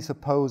vainly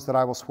suppose that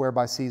I will swear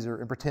by Caesar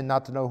and pretend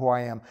not to know who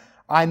I am.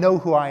 I know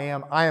who I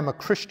am. I am a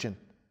Christian.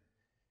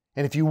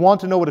 And if you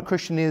want to know what a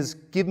Christian is,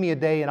 give me a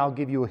day and I'll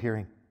give you a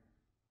hearing."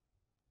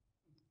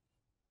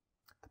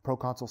 The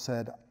proconsul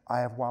said, "I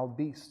have wild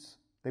beasts."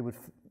 They would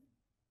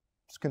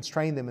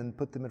constrain them and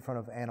put them in front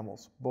of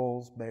animals,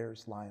 bulls,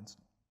 bears, lions.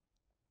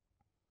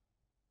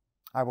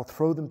 "I will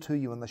throw them to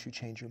you unless you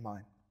change your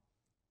mind."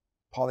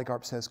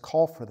 Polycarp says,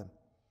 "Call for them.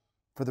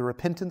 For the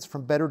repentance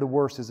from better to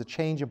worse is a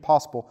change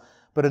impossible,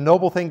 but a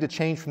noble thing to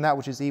change from that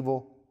which is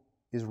evil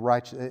to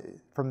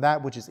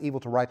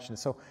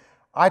righteousness." So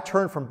I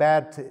turn from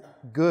bad to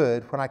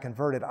good when I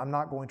converted. I'm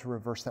not going to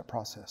reverse that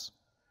process.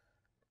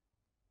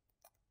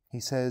 He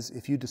says,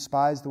 "If you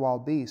despise the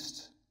wild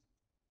beasts,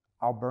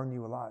 I'll burn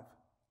you alive."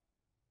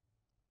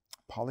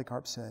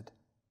 Polycarp said,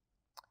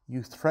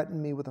 You threaten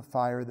me with a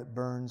fire that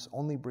burns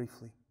only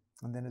briefly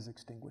and then is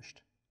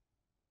extinguished.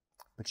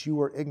 But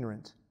you are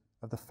ignorant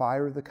of the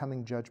fire of the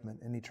coming judgment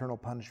and eternal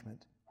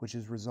punishment, which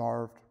is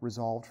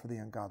resolved for the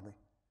ungodly.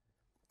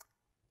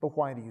 But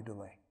why do you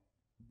delay?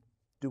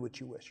 Do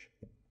what you wish."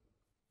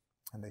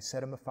 And they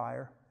set him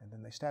afire, and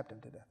then they stabbed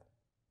him to death.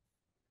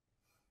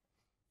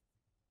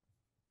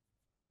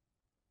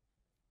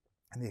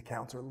 And the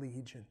accounts are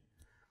legion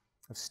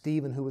of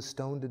Stephen, who was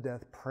stoned to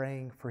death,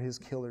 praying for his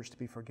killers to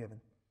be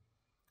forgiven.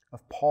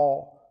 Of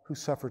Paul, who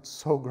suffered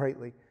so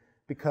greatly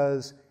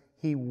because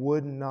he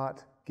would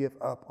not give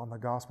up on the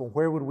gospel.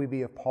 Where would we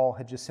be if Paul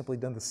had just simply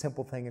done the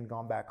simple thing and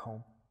gone back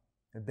home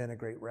and been a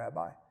great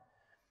rabbi?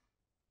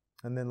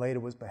 And then later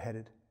was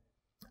beheaded.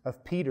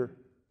 Of Peter,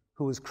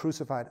 who was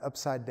crucified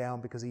upside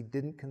down because he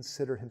didn't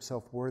consider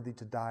himself worthy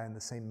to die in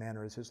the same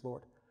manner as his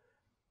Lord.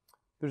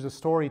 There's a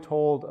story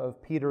told of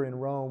Peter in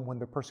Rome when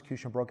the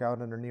persecution broke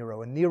out under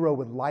Nero, and Nero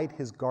would light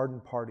his garden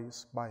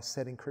parties by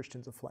setting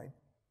Christians aflame.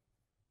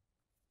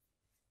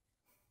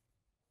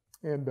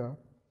 And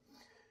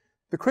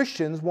the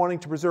Christians, wanting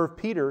to preserve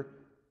Peter,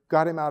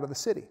 got him out of the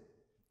city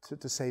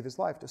to save his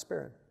life, to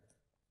spare him.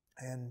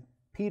 And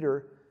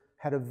Peter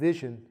had a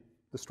vision,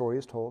 the story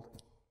is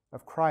told,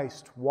 of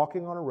Christ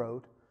walking on a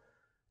road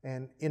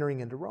and entering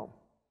into Rome.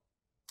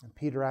 And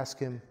Peter asked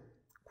him,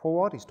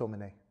 "Quo vadis,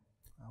 Domine?"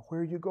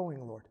 "Where are you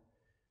going, Lord?"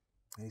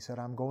 And he said,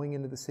 "I'm going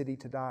into the city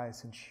to die,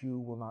 since you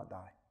will not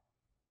die."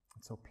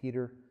 And so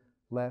Peter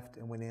left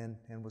and went in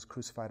and was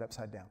crucified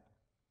upside down.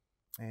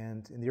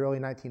 And in the early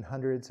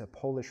 1900s, a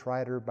Polish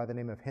writer by the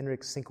name of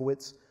Henryk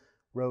Sienkiewicz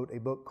wrote a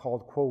book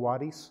called Quo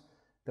Vadis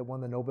that won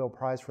the Nobel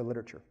Prize for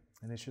Literature.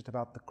 And it's just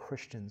about the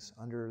Christians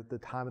under the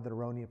time of the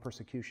Neronian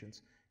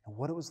persecutions and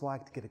what it was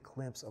like to get a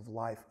glimpse of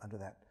life under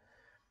that.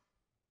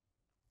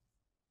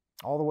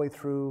 All the way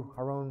through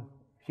our own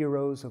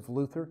heroes of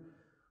Luther,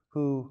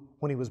 who,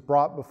 when he was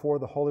brought before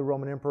the Holy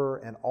Roman Emperor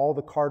and all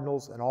the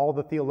cardinals and all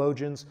the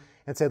theologians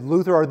and said,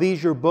 "Luther, are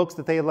these your books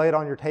that they had laid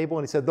on your table?"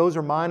 And he said, "Those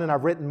are mine, and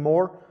I've written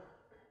more."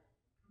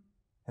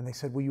 And they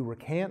said, "Will you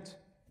recant?"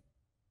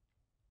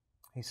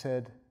 He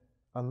said,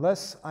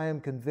 "Unless I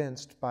am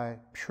convinced by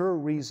pure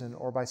reason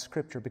or by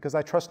Scripture, because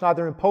I trust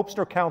neither in popes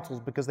nor councils,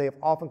 because they have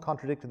often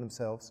contradicted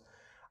themselves,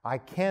 I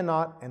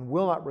cannot and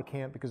will not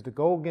recant, because to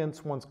go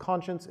against one's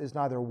conscience is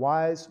neither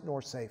wise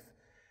nor safe.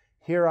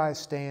 Here I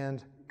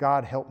stand,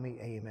 God help me,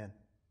 amen."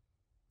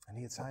 And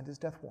he had signed his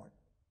death warrant.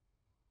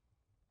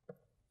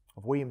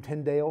 Of William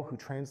Tyndale, who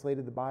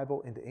translated the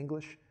Bible into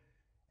English,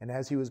 and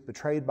as he was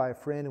betrayed by a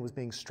friend and was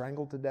being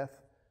strangled to death,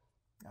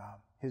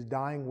 his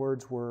dying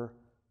words were,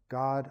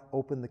 "God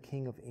opened the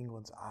King of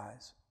England's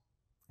eyes."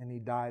 And he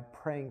died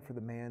praying for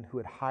the man who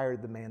had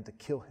hired the man to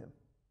kill him.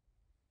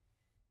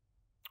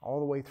 All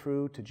the way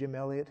through to Jim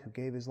Elliot, who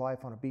gave his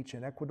life on a beach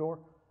in Ecuador,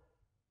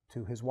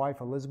 to his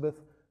wife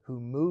Elizabeth, who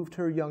moved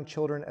her young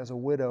children as a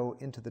widow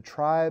into the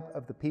tribe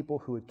of the people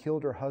who had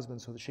killed her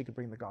husband so that she could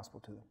bring the gospel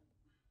to them.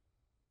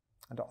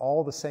 And to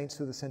all the saints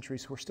through the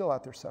centuries who are still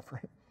out there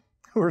suffering,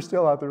 who are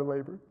still out there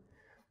laboring.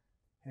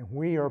 And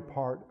we are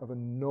part of a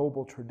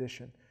noble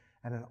tradition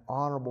and an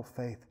honorable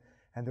faith.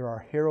 And there are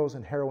heroes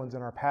and heroines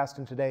in our past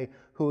and today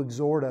who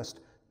exhort us,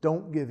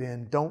 don't give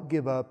in, don't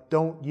give up,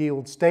 don't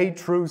yield, stay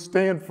true,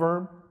 stand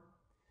firm,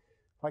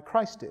 like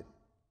Christ did.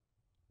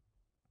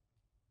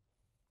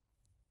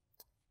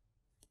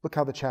 Look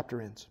how the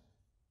chapter ends.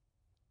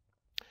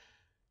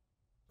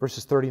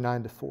 Verses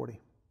 39 to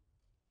 40.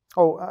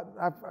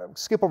 I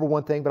skip over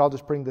one thing, but I'll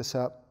just bring this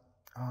up.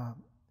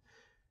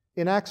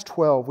 In Acts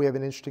 12, we have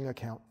an interesting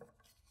account.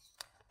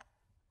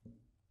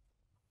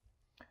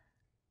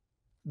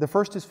 The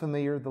first is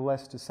familiar, the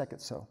last is second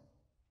so.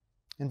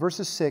 In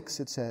verses 6,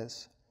 it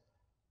says,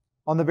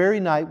 "On the very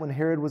night when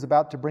Herod was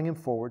about to bring him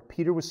forward,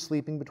 Peter was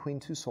sleeping between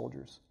two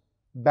soldiers,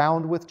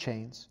 bound with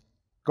chains.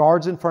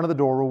 Guards in front of the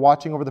door were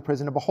watching over the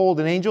prison, and behold,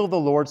 an angel of the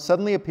Lord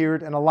suddenly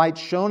appeared, and a light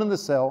shone in the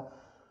cell,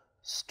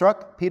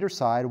 struck Peter's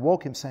side,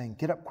 woke him, saying,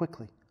 'Get up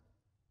quickly.'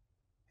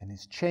 And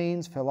his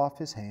chains fell off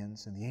his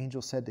hands, and the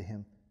angel said to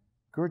him,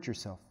 'Gird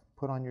yourself,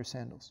 put on your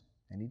sandals.'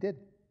 And he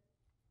did.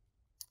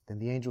 Then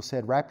the angel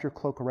said, 'Wrap your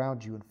cloak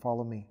around you and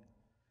follow me.'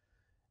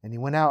 And he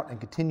went out and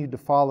continued to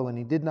follow, and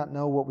he did not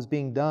know what was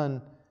being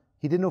done.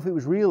 He didn't know if it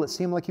was real. It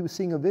seemed like he was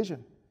seeing a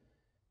vision.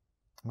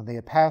 When they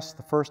had passed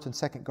the first and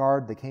second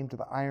guard, they came to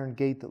the iron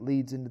gate that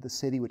leads into the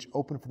city, which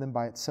opened for them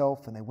by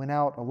itself, and they went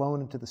out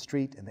alone into the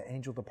street, and the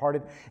angel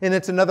departed." And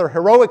it's another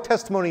heroic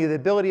testimony of the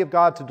ability of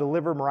God to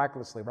deliver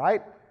miraculously,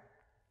 right?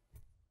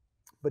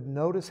 But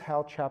notice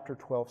how chapter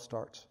 12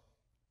 starts.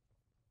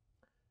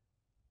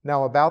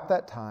 "Now about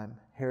that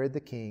time, Herod the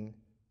king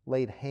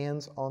laid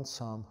hands on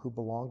some who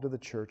belonged to the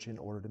church in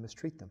order to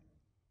mistreat them.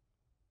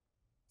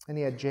 And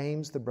he had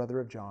James, the brother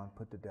of John,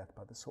 put to death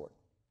by the sword."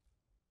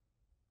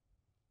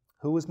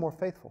 Who was more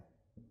faithful,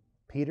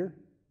 Peter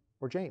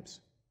or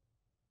James?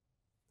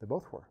 They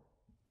both were.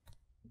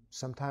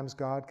 Sometimes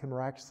God can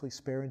miraculously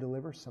spare and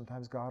deliver.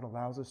 Sometimes God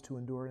allows us to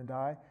endure and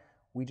die.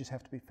 We just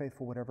have to be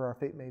faithful, whatever our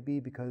fate may be,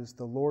 because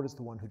the Lord is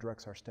the one who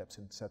directs our steps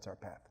and sets our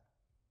path.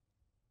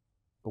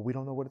 But we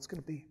don't know what it's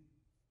going to be.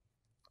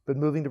 But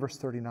moving to verse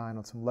 39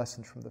 on some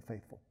lessons from the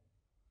faithful.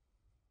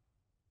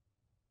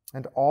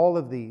 And all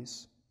of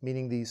these,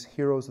 meaning these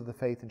heroes of the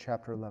faith in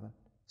chapter 11,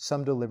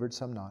 some delivered,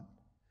 some not,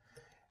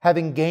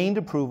 having gained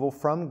approval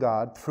from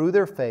God through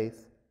their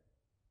faith,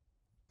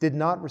 did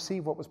not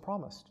receive what was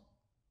promised.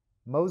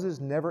 Moses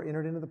never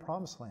entered into the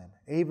promised land.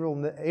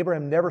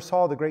 Abraham never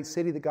saw the great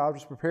city that God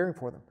was preparing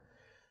for them.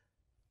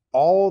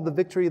 All the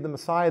victory of the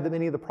Messiah that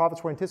many of the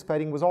prophets were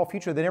anticipating was all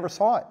future. They never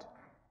saw it.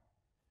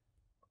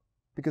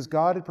 Because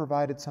God had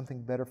provided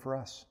something better for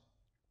us,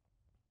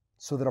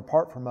 so that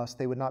apart from us,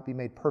 they would not be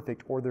made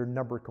perfect or their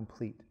number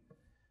complete.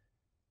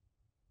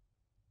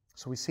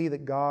 So we see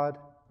that God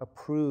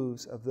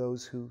approves of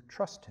those who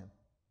trust Him,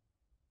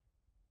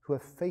 who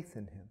have faith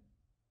in Him,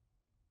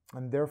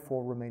 and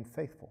therefore remain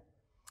faithful.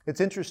 It's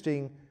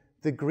interesting,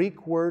 the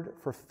Greek word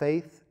for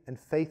faith and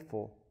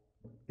faithful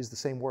is the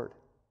same word.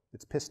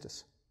 It's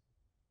pistis.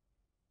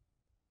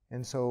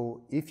 And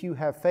so if you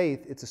have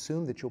faith, it's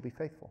assumed that you'll be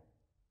faithful.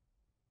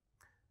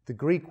 The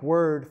Greek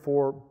word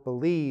for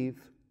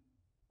believe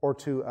or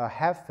to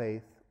have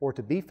faith or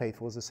to be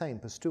faithful is the same,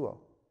 pisteuo.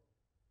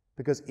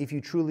 Because if you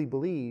truly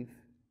believe,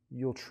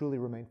 you'll truly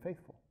remain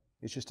faithful.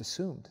 It's just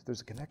assumed.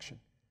 There's a connection.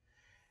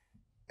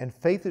 And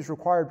faith is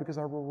required because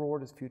our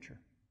reward is future.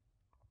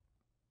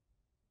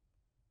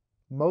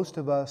 Most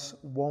of us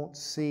won't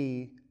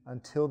see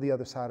until the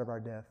other side of our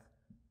death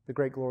the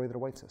great glory that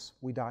awaits us.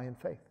 We die in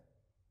faith,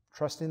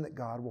 trusting that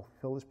God will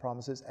fulfill His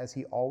promises as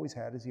He always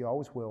had, as He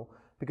always will,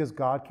 because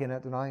God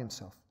cannot deny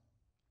Himself.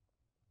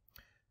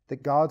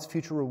 That God's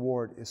future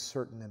reward is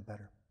certain and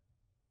better.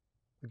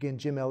 Again,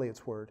 Jim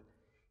Elliot's word,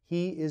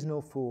 "He is no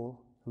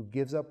fool who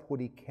gives up what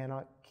he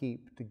cannot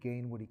keep to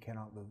gain what he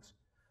cannot lose."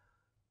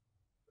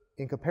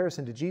 In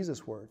comparison to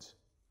Jesus' words,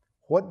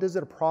 what does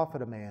it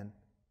profit a man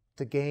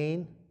to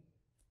gain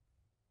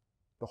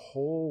the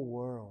whole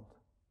world,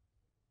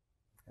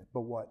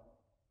 but what?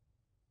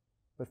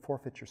 But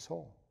forfeit your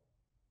soul.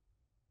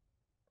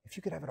 If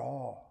you could have it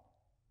all,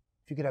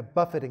 if you could have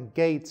Buffett and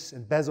Gates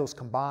and Bezos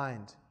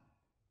combined,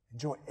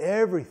 enjoy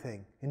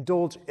everything,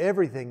 indulge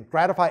everything,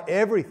 gratify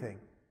everything,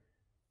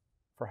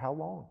 for how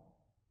long?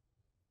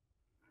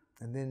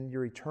 And then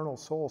your eternal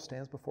soul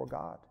stands before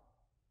God.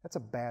 That's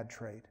a bad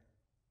trade.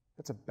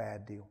 That's a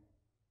bad deal.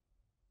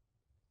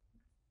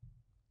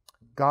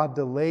 God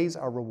delays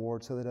our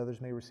reward so that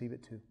others may receive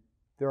it too.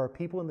 There are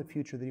people in the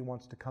future that He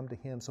wants to come to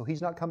Him, so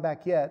He's not come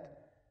back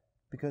yet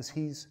because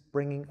He's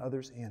bringing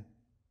others in.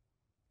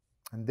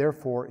 And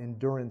therefore,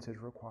 endurance is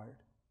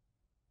required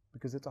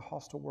because it's a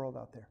hostile world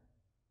out there.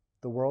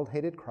 The world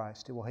hated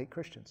Christ. It will hate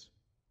Christians.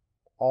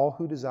 All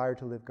who desire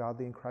to live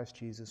godly in Christ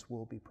Jesus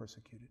will be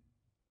persecuted.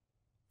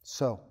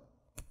 So,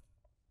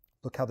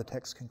 look how the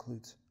text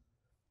concludes.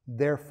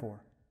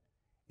 Therefore,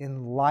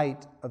 in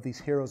light of these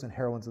heroes and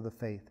heroines of the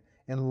faith,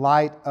 in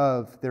light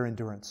of their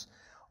endurance,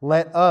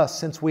 let us,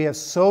 since we have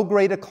so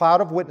great a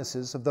cloud of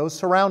witnesses of those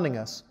surrounding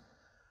us,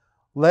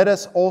 let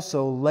us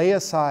also lay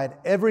aside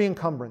every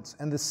encumbrance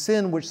and the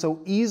sin which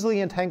so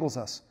easily entangles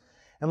us,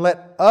 and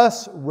let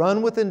us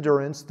run with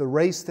endurance the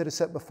race that is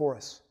set before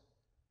us,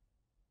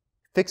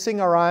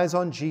 fixing our eyes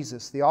on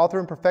Jesus, the author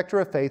and perfecter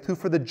of faith, who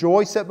for the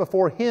joy set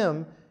before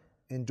Him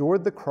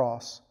endured the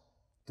cross,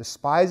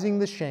 despising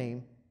the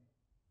shame,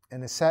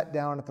 and is sat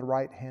down at the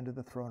right hand of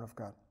the throne of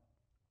God.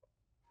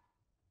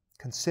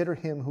 Consider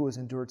Him who has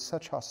endured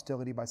such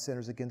hostility by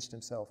sinners against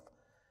Himself,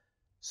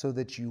 so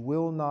that you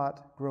will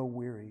not grow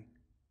weary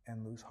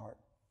and lose heart.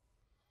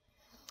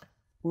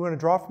 We want to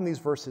draw from these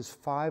verses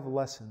 5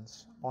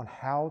 lessons on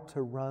how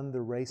to run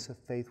the race of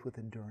faith with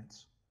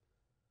endurance,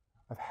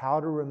 of how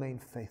to remain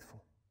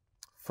faithful.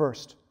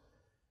 First,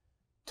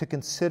 to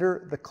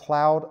consider the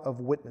cloud of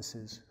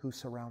witnesses who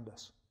surround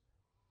us.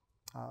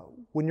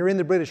 When you're in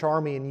the British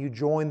Army and you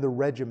join the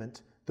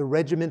regiment, the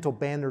regimental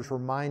banners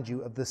remind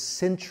you of the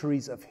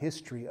centuries of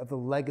history, of the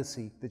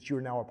legacy that you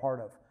are now a part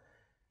of,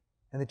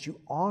 and that you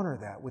honor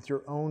that with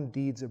your own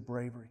deeds of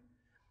bravery.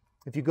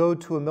 If you go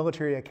to a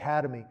military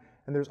academy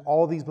and there's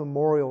all these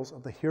memorials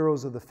of the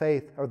heroes of the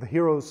faith, or the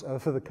heroes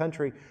of the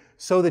country,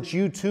 so that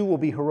you too will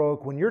be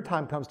heroic when your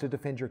time comes to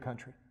defend your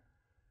country.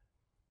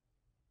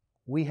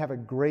 We have a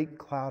great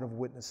cloud of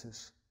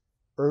witnesses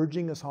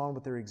urging us on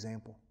with their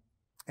example.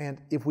 And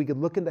if we could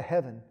look into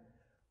heaven,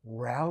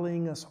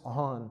 rallying us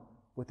on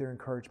with their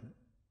encouragement.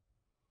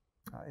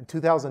 In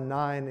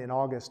 2009, in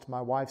August,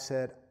 my wife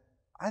said,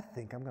 "I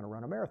think I'm going to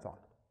run a marathon."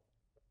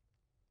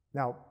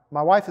 Now,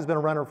 my wife has been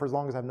a runner for as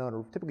long as I've known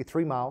her, typically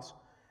 3 miles.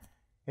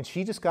 And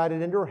she just got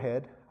it into her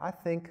head, "I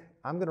think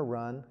I'm going to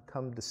run,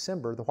 come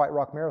December, the White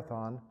Rock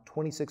Marathon,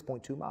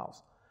 26.2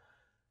 miles.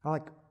 I'm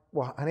like,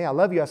 "Well, honey, I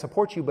love you, I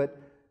support you, but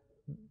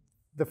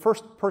the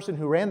first person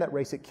who ran that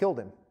race, it killed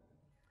him.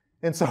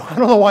 And so I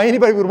don't know why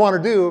anybody would want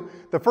to do.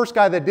 The first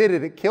guy that did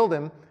it, it killed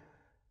him.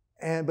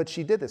 But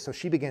she did this. So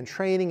she began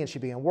training and she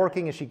began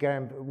working and she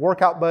began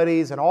workout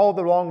buddies and all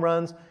the long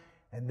runs.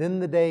 And then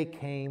the day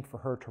came for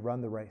her to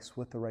run the race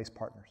with the race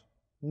partners.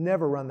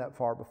 Never run that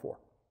far before.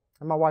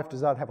 And my wife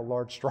does not have a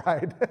large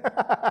stride.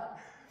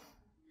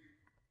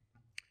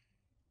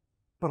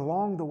 But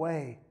along the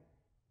way,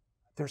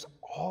 there's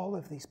all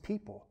of these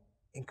people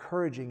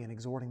encouraging and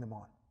exhorting them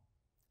on.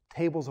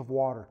 Tables of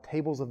water,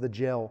 tables of the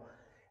gel.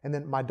 And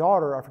then my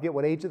daughter, I forget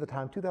what age at the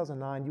time,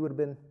 2009, you would have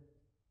been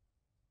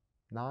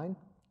 9,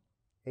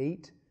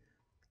 8,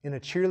 in a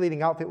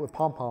cheerleading outfit with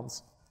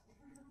pom-poms.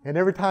 And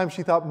every time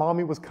she thought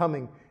Mommy was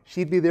coming,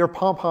 she'd be there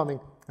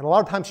pom-pomming. And a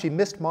lot of times she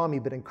missed Mommy,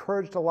 but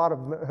encouraged a lot of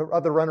her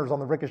other runners on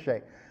the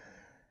ricochet.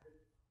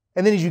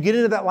 And then as you get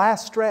into that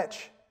last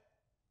stretch,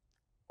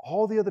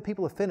 all the other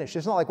people have finished.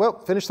 It's not like, well,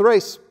 finish the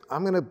race.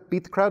 I'm going to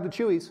beat the crowd to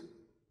Chewy's.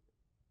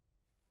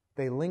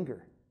 They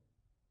linger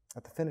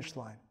at the finish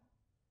line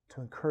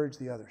to encourage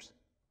the others.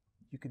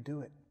 You can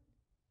do it.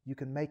 You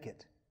can make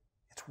it.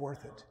 It's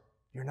worth it.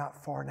 You're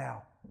not far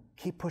now.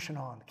 Keep pushing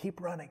on. Keep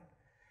running.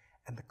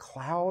 And the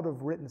cloud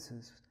of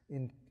witnesses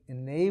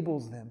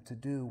enables them to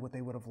do what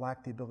they would have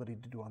lacked the ability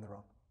to do on their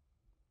own.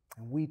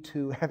 And we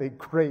too have a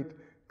great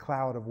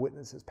cloud of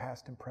witnesses,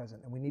 past and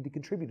present, and we need to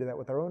contribute to that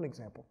with our own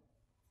example.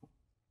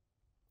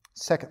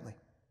 Secondly,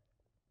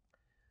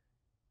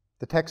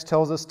 the text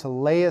tells us to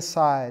lay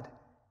aside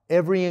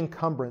every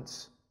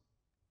encumbrance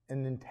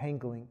and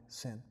entangling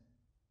sin.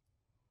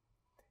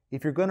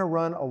 If you're going to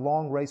run a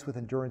long race with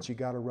endurance, you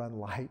got to run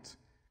light.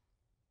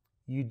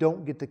 You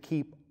don't get to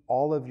keep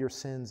all of your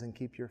sins and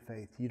keep your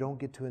faith. You don't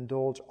get to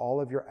indulge all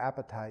of your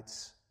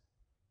appetites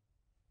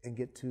and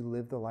get to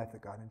live the life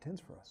that God intends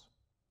for us.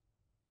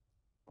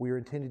 We are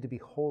intended to be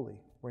holy.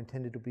 We're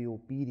intended to be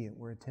obedient.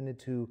 We're intended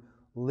to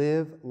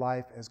live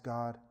life as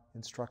God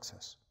instructs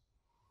us.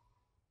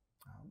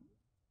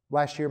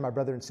 Last year, my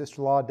brother and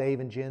sister-in-law, Dave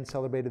and Jen,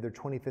 celebrated their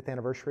 25th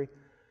anniversary.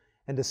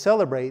 And to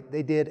celebrate,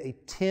 they did a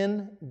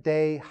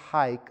 10-day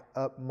hike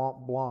up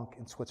Mont Blanc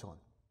in Switzerland.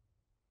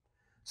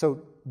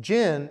 So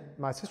Jen,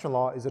 my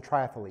sister-in-law, is a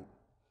triathlete.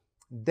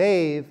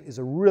 Dave is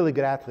a really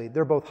good athlete.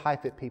 They're both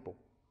high-fit people.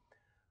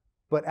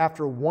 But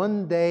after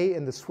one day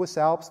in the Swiss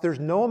Alps, there's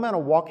no amount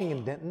of walking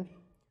in Denton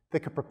that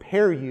could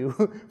prepare you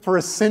for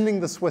ascending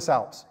the Swiss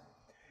Alps.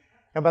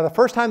 And by the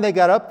first time they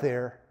got up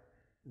there,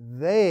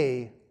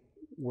 they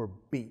were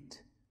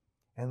beat.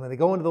 And when they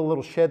go into the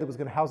little shed that was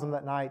going to house them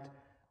that night,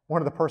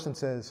 one of the person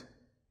says,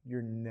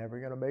 "You're never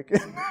going to make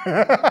it."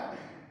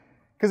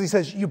 Because he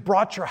says, "You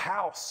brought your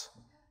house."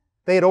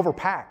 They had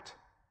overpacked.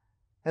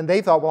 And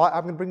they thought, well,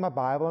 I'm going to bring my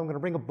Bible, I'm going to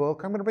bring a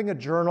book, I'm going to bring a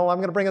journal, I'm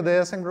going to bring a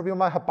this, I'm going to bring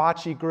my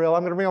hibachi grill,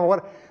 I'm going to bring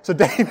what. So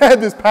Dave had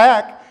this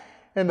pack,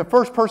 and the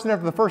first person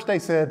after the first day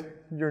said,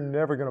 "You're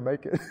never going to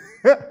make it."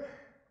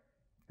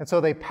 And so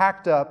they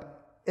packed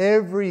up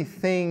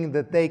everything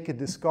that they could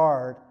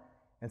discard,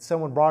 and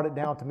someone brought it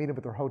down to meet them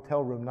at their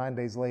hotel room 9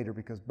 days later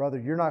because, brother,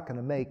 you're not going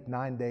to make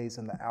 9 days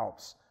in the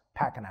Alps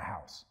packing a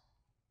house.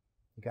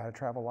 You got to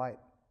travel light.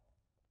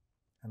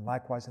 And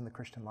likewise in the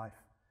Christian life.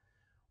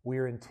 We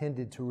are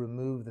intended to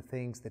remove the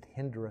things that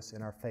hinder us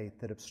in our faith,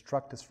 that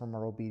obstruct us from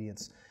our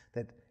obedience,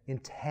 that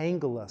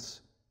entangle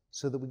us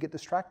so that we get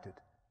distracted,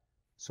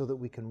 so that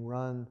we can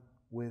run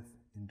with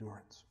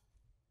endurance.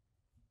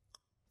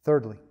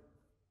 Thirdly,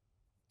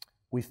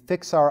 we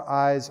fix our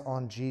eyes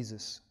on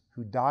Jesus,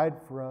 who died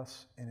for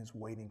us and is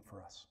waiting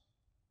for us.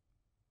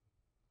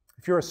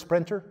 If you're a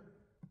sprinter,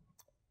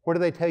 where do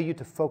they tell you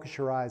to focus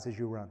your eyes as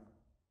you run?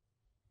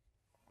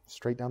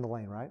 Straight down the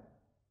lane, right?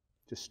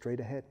 Just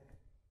straight ahead.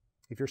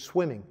 If you're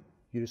swimming,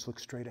 you just look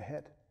straight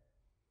ahead.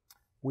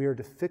 We are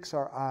to fix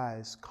our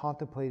eyes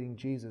contemplating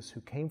Jesus,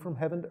 who came from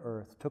heaven to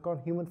earth, took on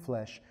human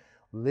flesh,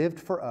 lived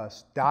for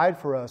us, died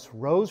for us,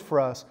 rose for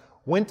us,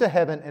 went to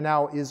heaven, and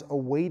now is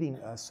awaiting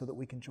us so that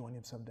we can join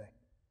him someday.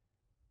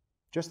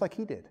 Just like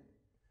he did.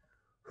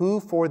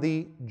 Who for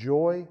the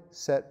joy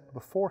set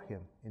before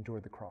him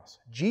endured the cross.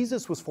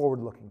 Jesus was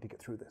forward-looking to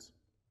get through this.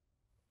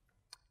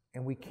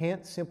 And we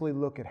can't simply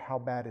look at how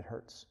bad it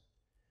hurts.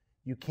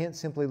 You can't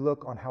simply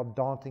look on how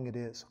daunting it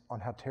is, on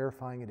how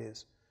terrifying it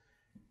is.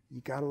 You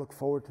got to look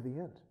forward to the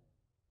end.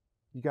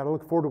 You got to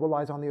look forward to what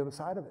lies on the other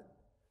side of it.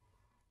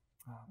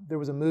 There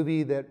was a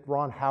movie that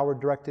Ron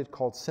Howard directed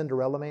called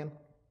Cinderella Man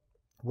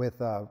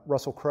with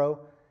Russell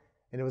Crowe,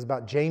 and it was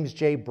about James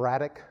J.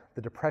 Braddock,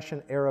 the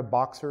Depression-era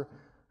boxer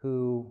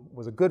who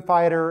was a good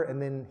fighter, and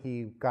then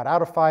he got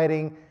out of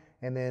fighting,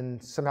 and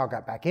then somehow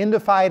got back into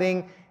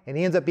fighting, and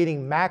he ends up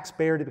beating Max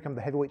Baer to become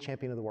the heavyweight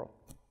champion of the world.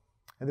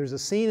 And there's a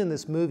scene in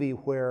this movie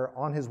where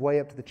on his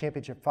way up to the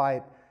championship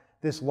fight,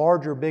 this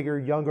larger, bigger,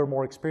 younger,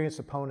 more experienced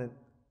opponent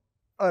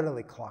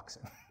utterly clocks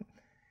him.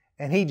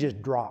 And he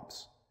just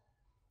drops.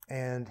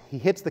 And he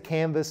hits the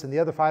canvas, and the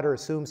other fighter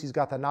assumes he's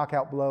got the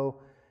knockout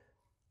blow.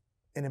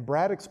 And in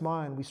Braddock's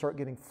mind, we start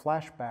getting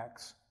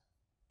flashbacks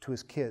to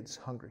his kids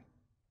hungry,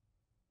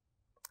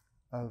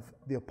 of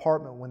the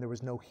apartment when there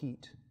was no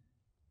heat,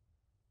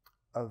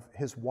 of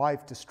his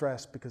wife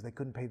distressed because they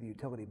couldn't pay the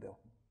utility bill.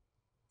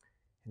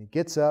 And he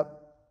gets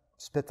up,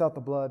 spits out the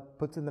blood,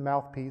 puts in the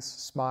mouthpiece,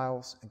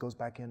 smiles, and goes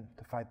back in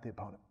to fight the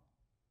opponent.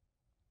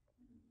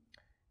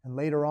 And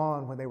later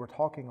on, when they were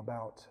talking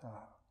about,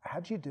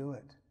 how'd you do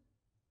it?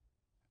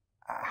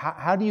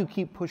 How do you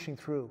keep pushing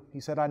through?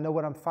 He said, "I know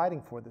what I'm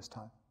fighting for this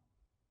time."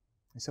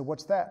 He said,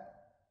 "What's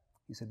that?"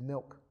 He said,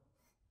 "Milk."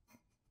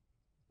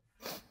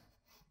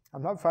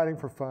 I'm not fighting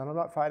for fun. I'm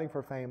not fighting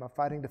for fame. I'm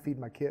fighting to feed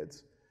my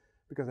kids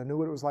because I knew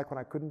what it was like when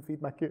I couldn't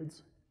feed my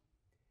kids.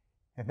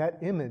 And that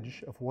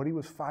image of what he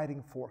was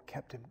fighting for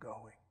kept him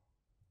going.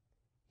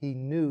 He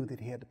knew that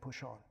he had to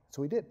push on.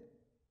 So he did.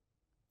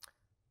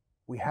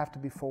 We have to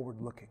be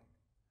forward-looking.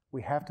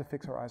 We have to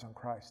fix our eyes on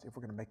Christ if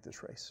we're going to make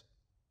this race.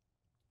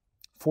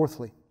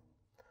 Fourthly,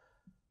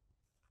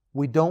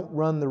 we don't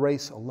run the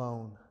race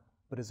alone,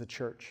 but as a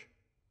church.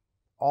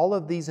 All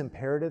of these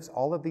imperatives,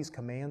 all of these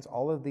commands,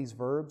 all of these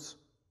verbs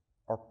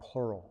are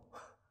plural.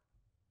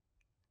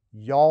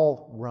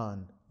 Y'all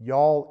run,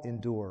 y'all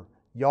endure,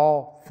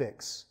 y'all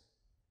fix.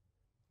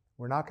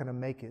 We're not going to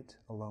make it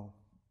alone.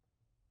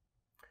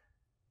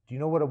 Do you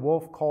know what a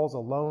wolf calls a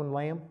lone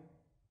lamb?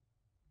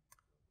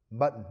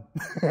 Mutton.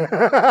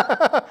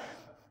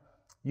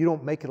 You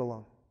don't make it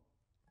alone.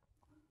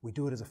 We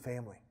do it as a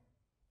family.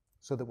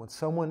 So that when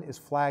someone is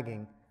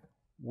flagging,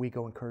 we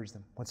go encourage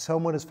them. When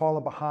someone is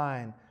falling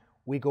behind,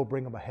 we go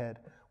bring them ahead.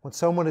 When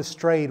someone is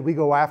strayed, we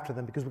go after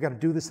them because we've got to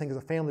do this thing as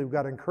a family. We've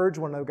got to encourage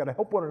one another. We've got to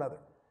help one another.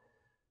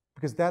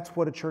 Because that's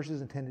what a church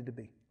is intended to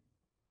be.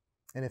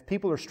 And if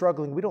people are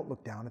struggling, we don't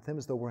look down at them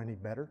as though we're any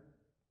better.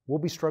 We'll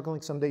be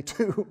struggling someday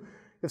too.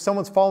 If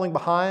someone's falling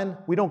behind,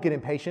 we don't get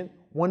impatient.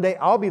 One day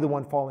I'll be the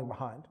one falling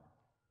behind.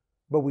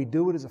 But we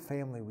do it as a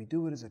family. We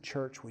do it as a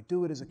church. We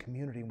do it as a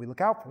community. And we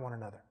look out for one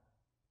another.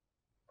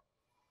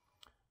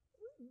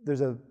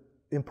 There's an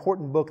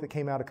important book that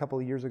came out a couple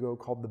of years ago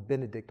called The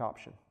Benedict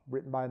Option,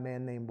 written by a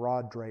man named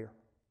Rod Dreher.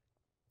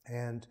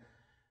 And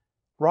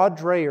Rod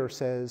Dreher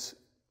says,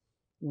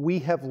 we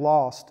have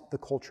lost the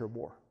culture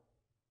war,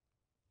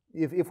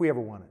 if we ever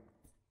won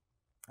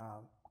it.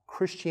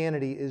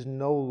 Christianity is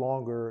no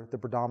longer the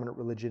predominant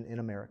religion in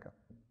America.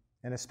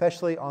 And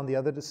especially on the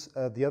other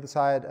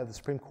side of the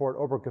Supreme Court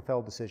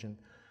Obergefell decision,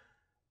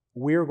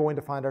 we're going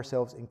to find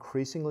ourselves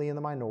increasingly in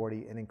the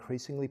minority and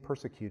increasingly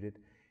persecuted.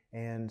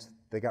 And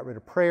they got rid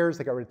of prayers,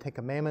 they got rid of 10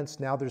 Commandments.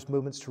 Now there's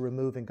movements to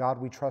remove "In God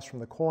We Trust" from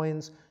the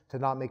coins, to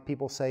not make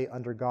people say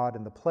 "Under God"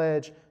 in the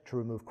pledge, to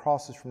remove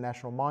crosses from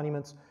national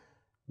monuments.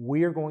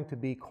 We are going to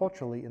be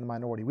culturally in the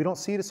minority. We don't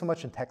see it so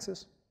much in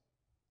Texas,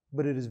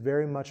 but it is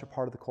very much a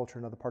part of the culture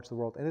in other parts of the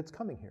world, and it's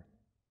coming here.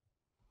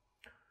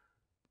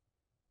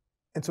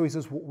 And so he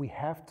says, what we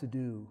have to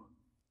do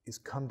is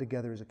come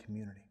together as a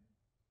community.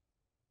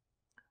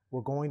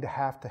 We're going to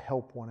have to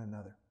help one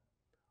another.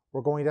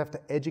 We're going to have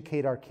to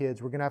educate our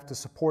kids. We're going to have to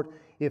support.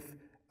 If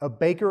a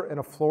baker and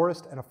a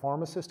florist and a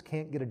pharmacist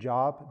can't get a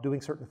job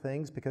doing certain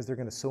things because they're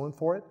going to sue them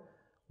for it,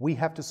 we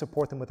have to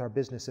support them with our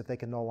business if they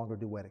can no longer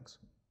do weddings.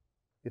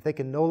 If they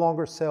can no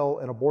longer sell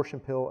an abortion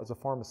pill as a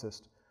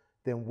pharmacist,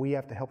 then we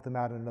have to help them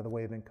out in another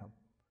way of income.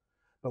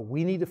 But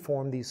we need to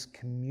form these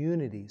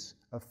communities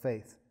of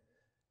faith,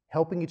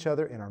 helping each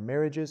other in our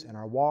marriages, in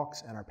our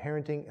walks, in our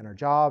parenting, in our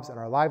jobs, in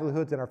our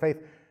livelihoods, in our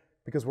faith,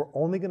 because we're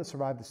only going to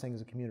survive this thing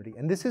as a community.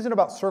 And this isn't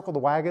about circle the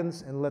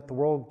wagons and let the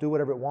world do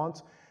whatever it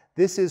wants.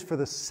 This is for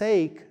the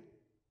sake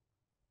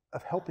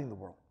of helping the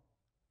world,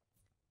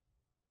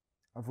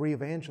 of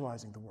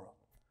re-evangelizing the world.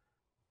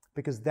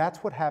 Because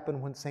that's what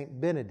happened when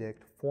St.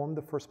 Benedict formed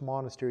the first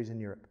monasteries in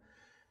Europe.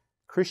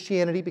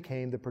 Christianity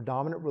became the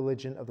predominant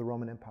religion of the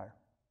Roman Empire.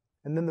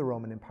 And then the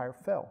Roman Empire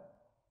fell.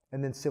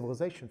 And then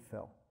civilization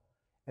fell.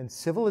 And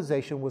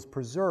civilization was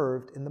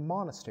preserved in the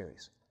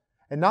monasteries.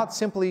 And not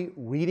simply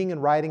reading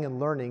and writing and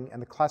learning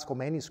and the classical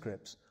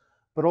manuscripts,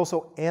 but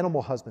also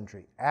animal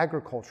husbandry,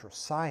 agriculture,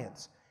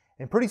 science.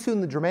 And pretty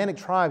soon the Germanic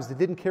tribes that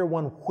didn't care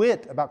one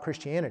whit about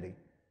Christianity,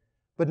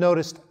 but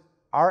noticed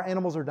our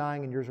animals are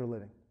dying and yours are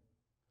living.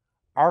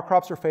 Our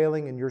crops are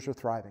failing and yours are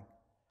thriving.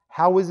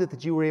 How is it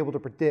that you were able to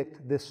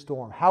predict this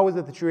storm? How is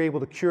it that you were able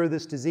to cure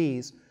this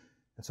disease?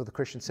 And so the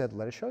Christians said,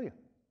 let us show you.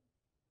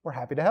 We're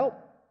happy to help.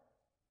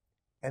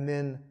 And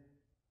then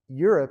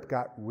Europe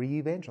got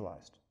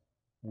re-evangelized,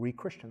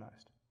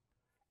 re-Christianized.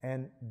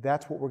 And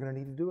that's what we're going to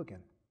need to do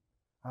again.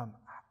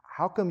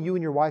 How come you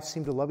and your wife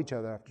seem to love each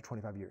other after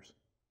 25 years?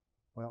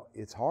 Well,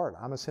 it's hard.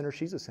 I'm a sinner,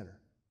 she's a sinner.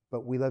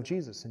 But we love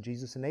Jesus, and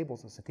Jesus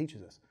enables us and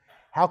teaches us.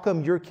 How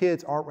come your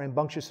kids aren't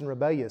rambunctious and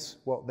rebellious?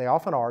 Well, they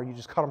often are. You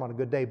just caught them on a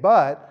good day.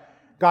 But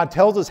God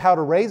tells us how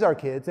to raise our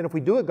kids, and if we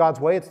do it God's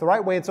way, it's the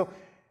right way. And so,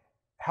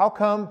 how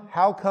come?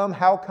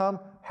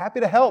 Happy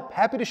to help,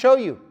 happy to show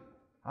you.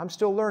 I'm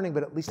still learning,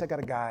 but at least I got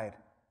a guide.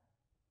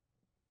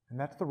 And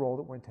that's the role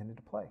that we're intended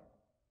to play.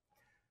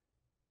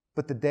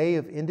 But the day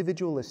of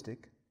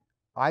individualistic,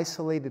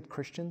 isolated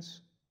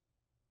Christians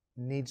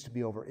needs to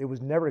be over. It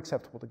was never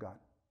acceptable to God.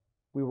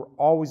 We were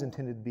always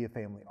intended to be a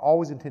family,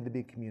 always intended to be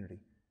a community.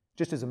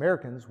 Just as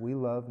Americans, we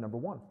love number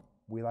one.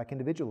 We like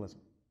individualism.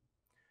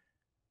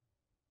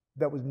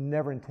 That was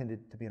never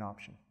intended to be an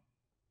option.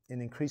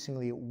 And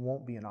increasingly, it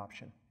won't be an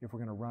option if we're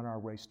going to run our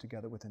race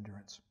together with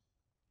endurance.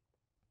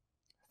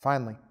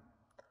 Finally,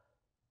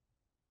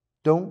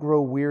 don't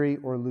grow weary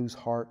or lose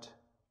heart,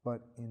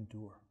 but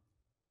endure.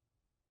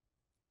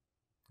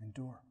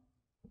 Endure.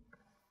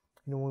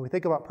 You know, when we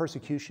think about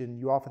persecution,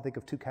 you often think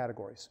of two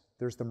categories.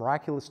 There's the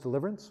miraculous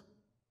deliverance,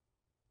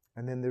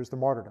 and then there's the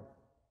martyrdom.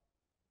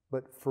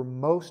 But for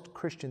most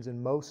Christians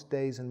in most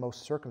days and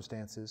most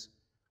circumstances,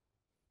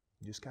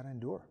 you just got to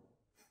endure.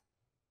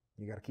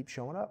 You got to keep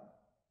showing up.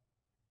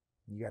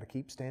 You got to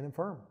keep standing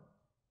firm.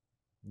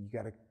 You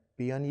got to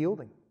be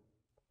unyielding.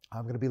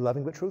 I'm going to be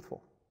loving but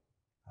truthful.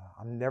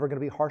 I'm never going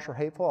to be harsh or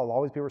hateful. I'll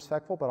always be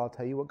respectful, but I'll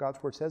tell you what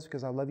God's Word says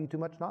because I love you too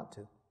much not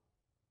to.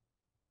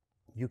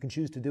 You can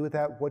choose to do with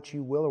that what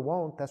you will or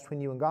won't. That's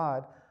between you and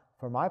God.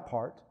 For my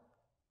part,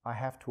 I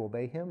have to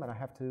obey Him, and I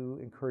have to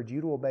encourage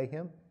you to obey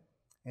Him,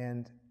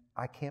 and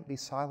I can't be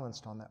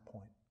silenced on that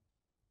point.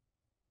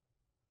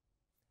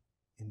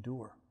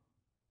 Endure.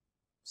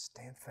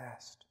 Stand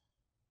fast.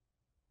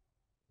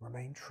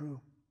 Remain true.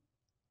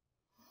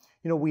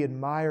 You know, we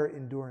admire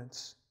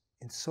endurance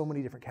in so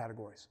many different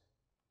categories.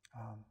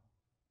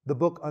 The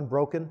book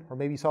Unbroken, or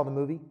maybe you saw the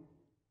movie,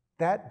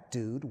 that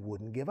dude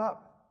wouldn't give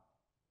up.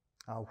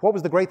 What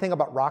was the great thing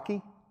about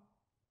Rocky?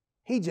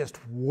 He just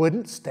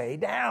wouldn't stay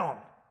down.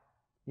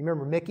 You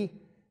remember Mickey?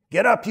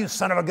 Get up, you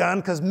son of a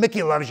gun, because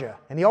Mickey loves you.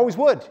 And he always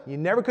would. You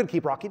never could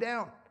keep Rocky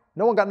down.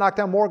 No one got knocked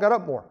down more, got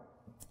up more.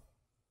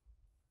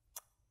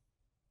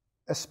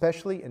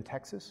 Especially in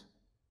Texas.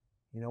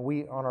 You know,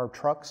 we, on our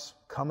trucks,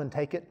 come and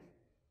take it.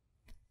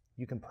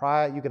 You can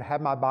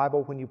have my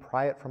Bible when you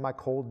pry it from my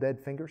cold,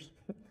 dead fingers.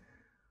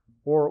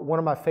 Or one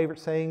of my favorite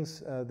sayings,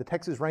 the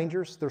Texas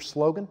Rangers, their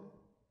slogan.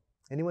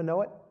 Anyone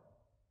know it?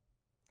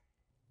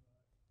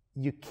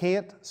 You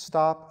can't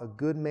stop a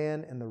good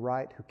man in the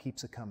right who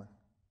keeps it coming.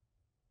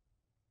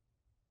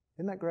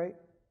 Isn't that great?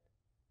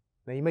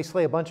 Now, you may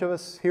slay a bunch of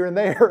us here and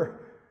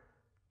there,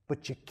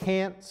 but you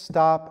can't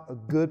stop a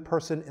good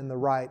person in the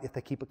right if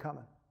they keep it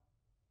coming.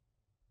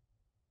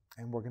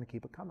 And we're going to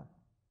keep it coming.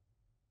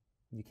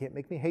 You can't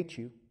make me hate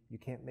you. You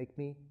can't make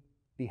me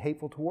be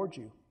hateful towards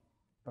you.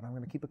 But I'm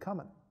going to keep it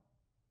coming.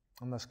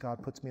 Unless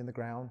God puts me in the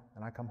ground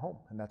and I come home.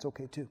 And that's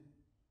okay too.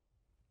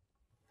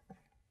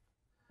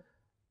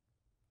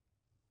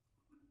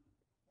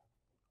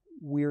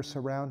 We are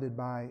surrounded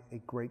by a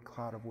great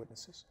cloud of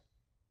witnesses.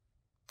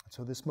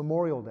 So this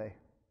Memorial Day,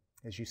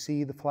 as you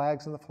see the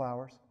flags and the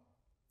flowers,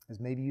 as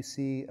maybe you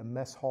see a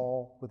mess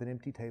hall with an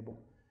empty table,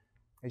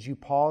 as you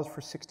pause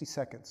for 60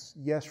 seconds,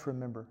 yes,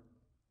 remember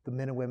the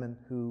men and women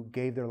who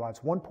gave their lives.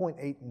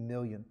 1.8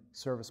 million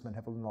servicemen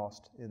have been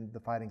lost in the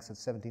fighting since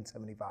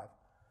 1775.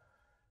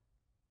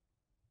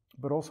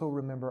 But also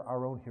remember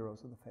our own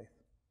heroes of the faith,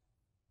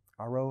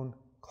 our own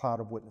cloud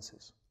of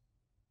witnesses,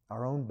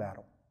 our own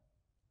battle.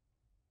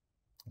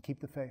 And keep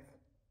the faith.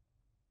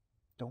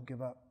 Don't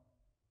give up.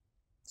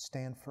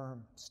 Stand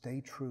firm.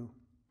 Stay true.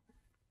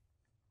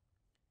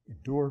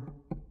 Endure.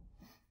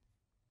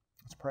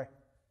 Let's pray.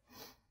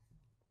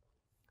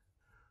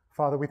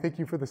 Father, we thank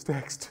you for this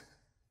text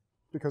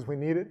because we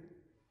need it.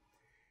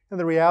 And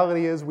the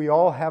reality is we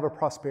all have a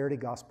prosperity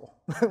gospel.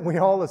 We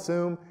all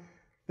assume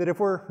that if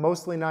we're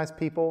mostly nice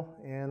people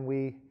and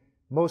we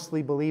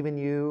mostly believe in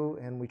you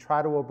and we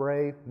try to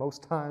obey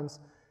most times,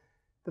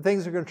 the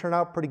things are going to turn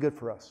out pretty good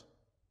for us.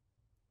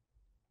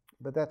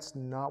 But that's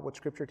not what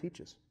Scripture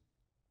teaches.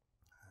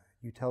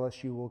 You tell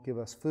us you will give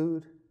us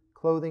food,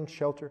 clothing,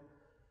 shelter.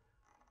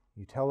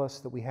 You tell us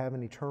that we have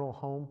an eternal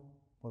home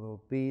where there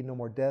will be no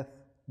more death,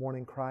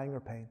 mourning, crying,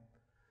 or pain.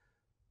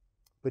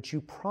 But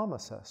you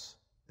promise us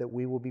that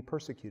we will be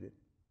persecuted.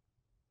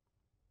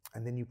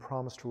 And then you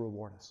promise to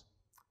reward us.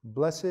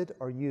 Blessed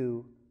are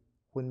you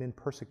when men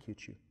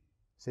persecute you,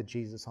 said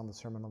Jesus on the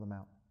Sermon on the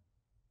Mount,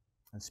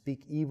 and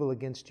speak evil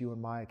against you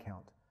on my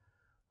account.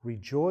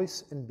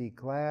 Rejoice and be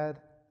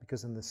glad,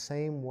 because in the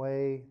same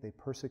way they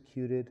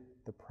persecuted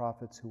the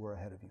prophets who were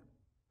ahead of you.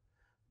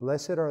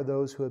 Blessed are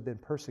those who have been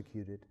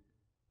persecuted,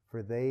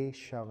 for they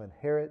shall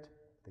inherit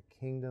the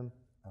kingdom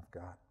of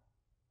God.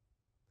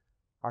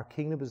 Our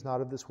kingdom is not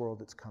of this world,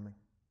 it's coming.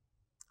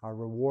 Our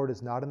reward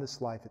is not in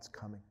this life, it's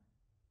coming.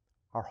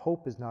 Our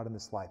hope is not in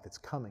this life, it's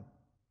coming.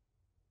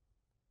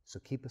 So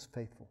keep us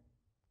faithful.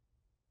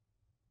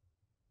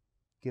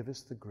 Give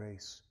us the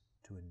grace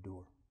to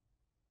endure.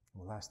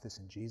 We'll ask this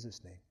in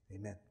Jesus' name.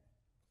 Amen.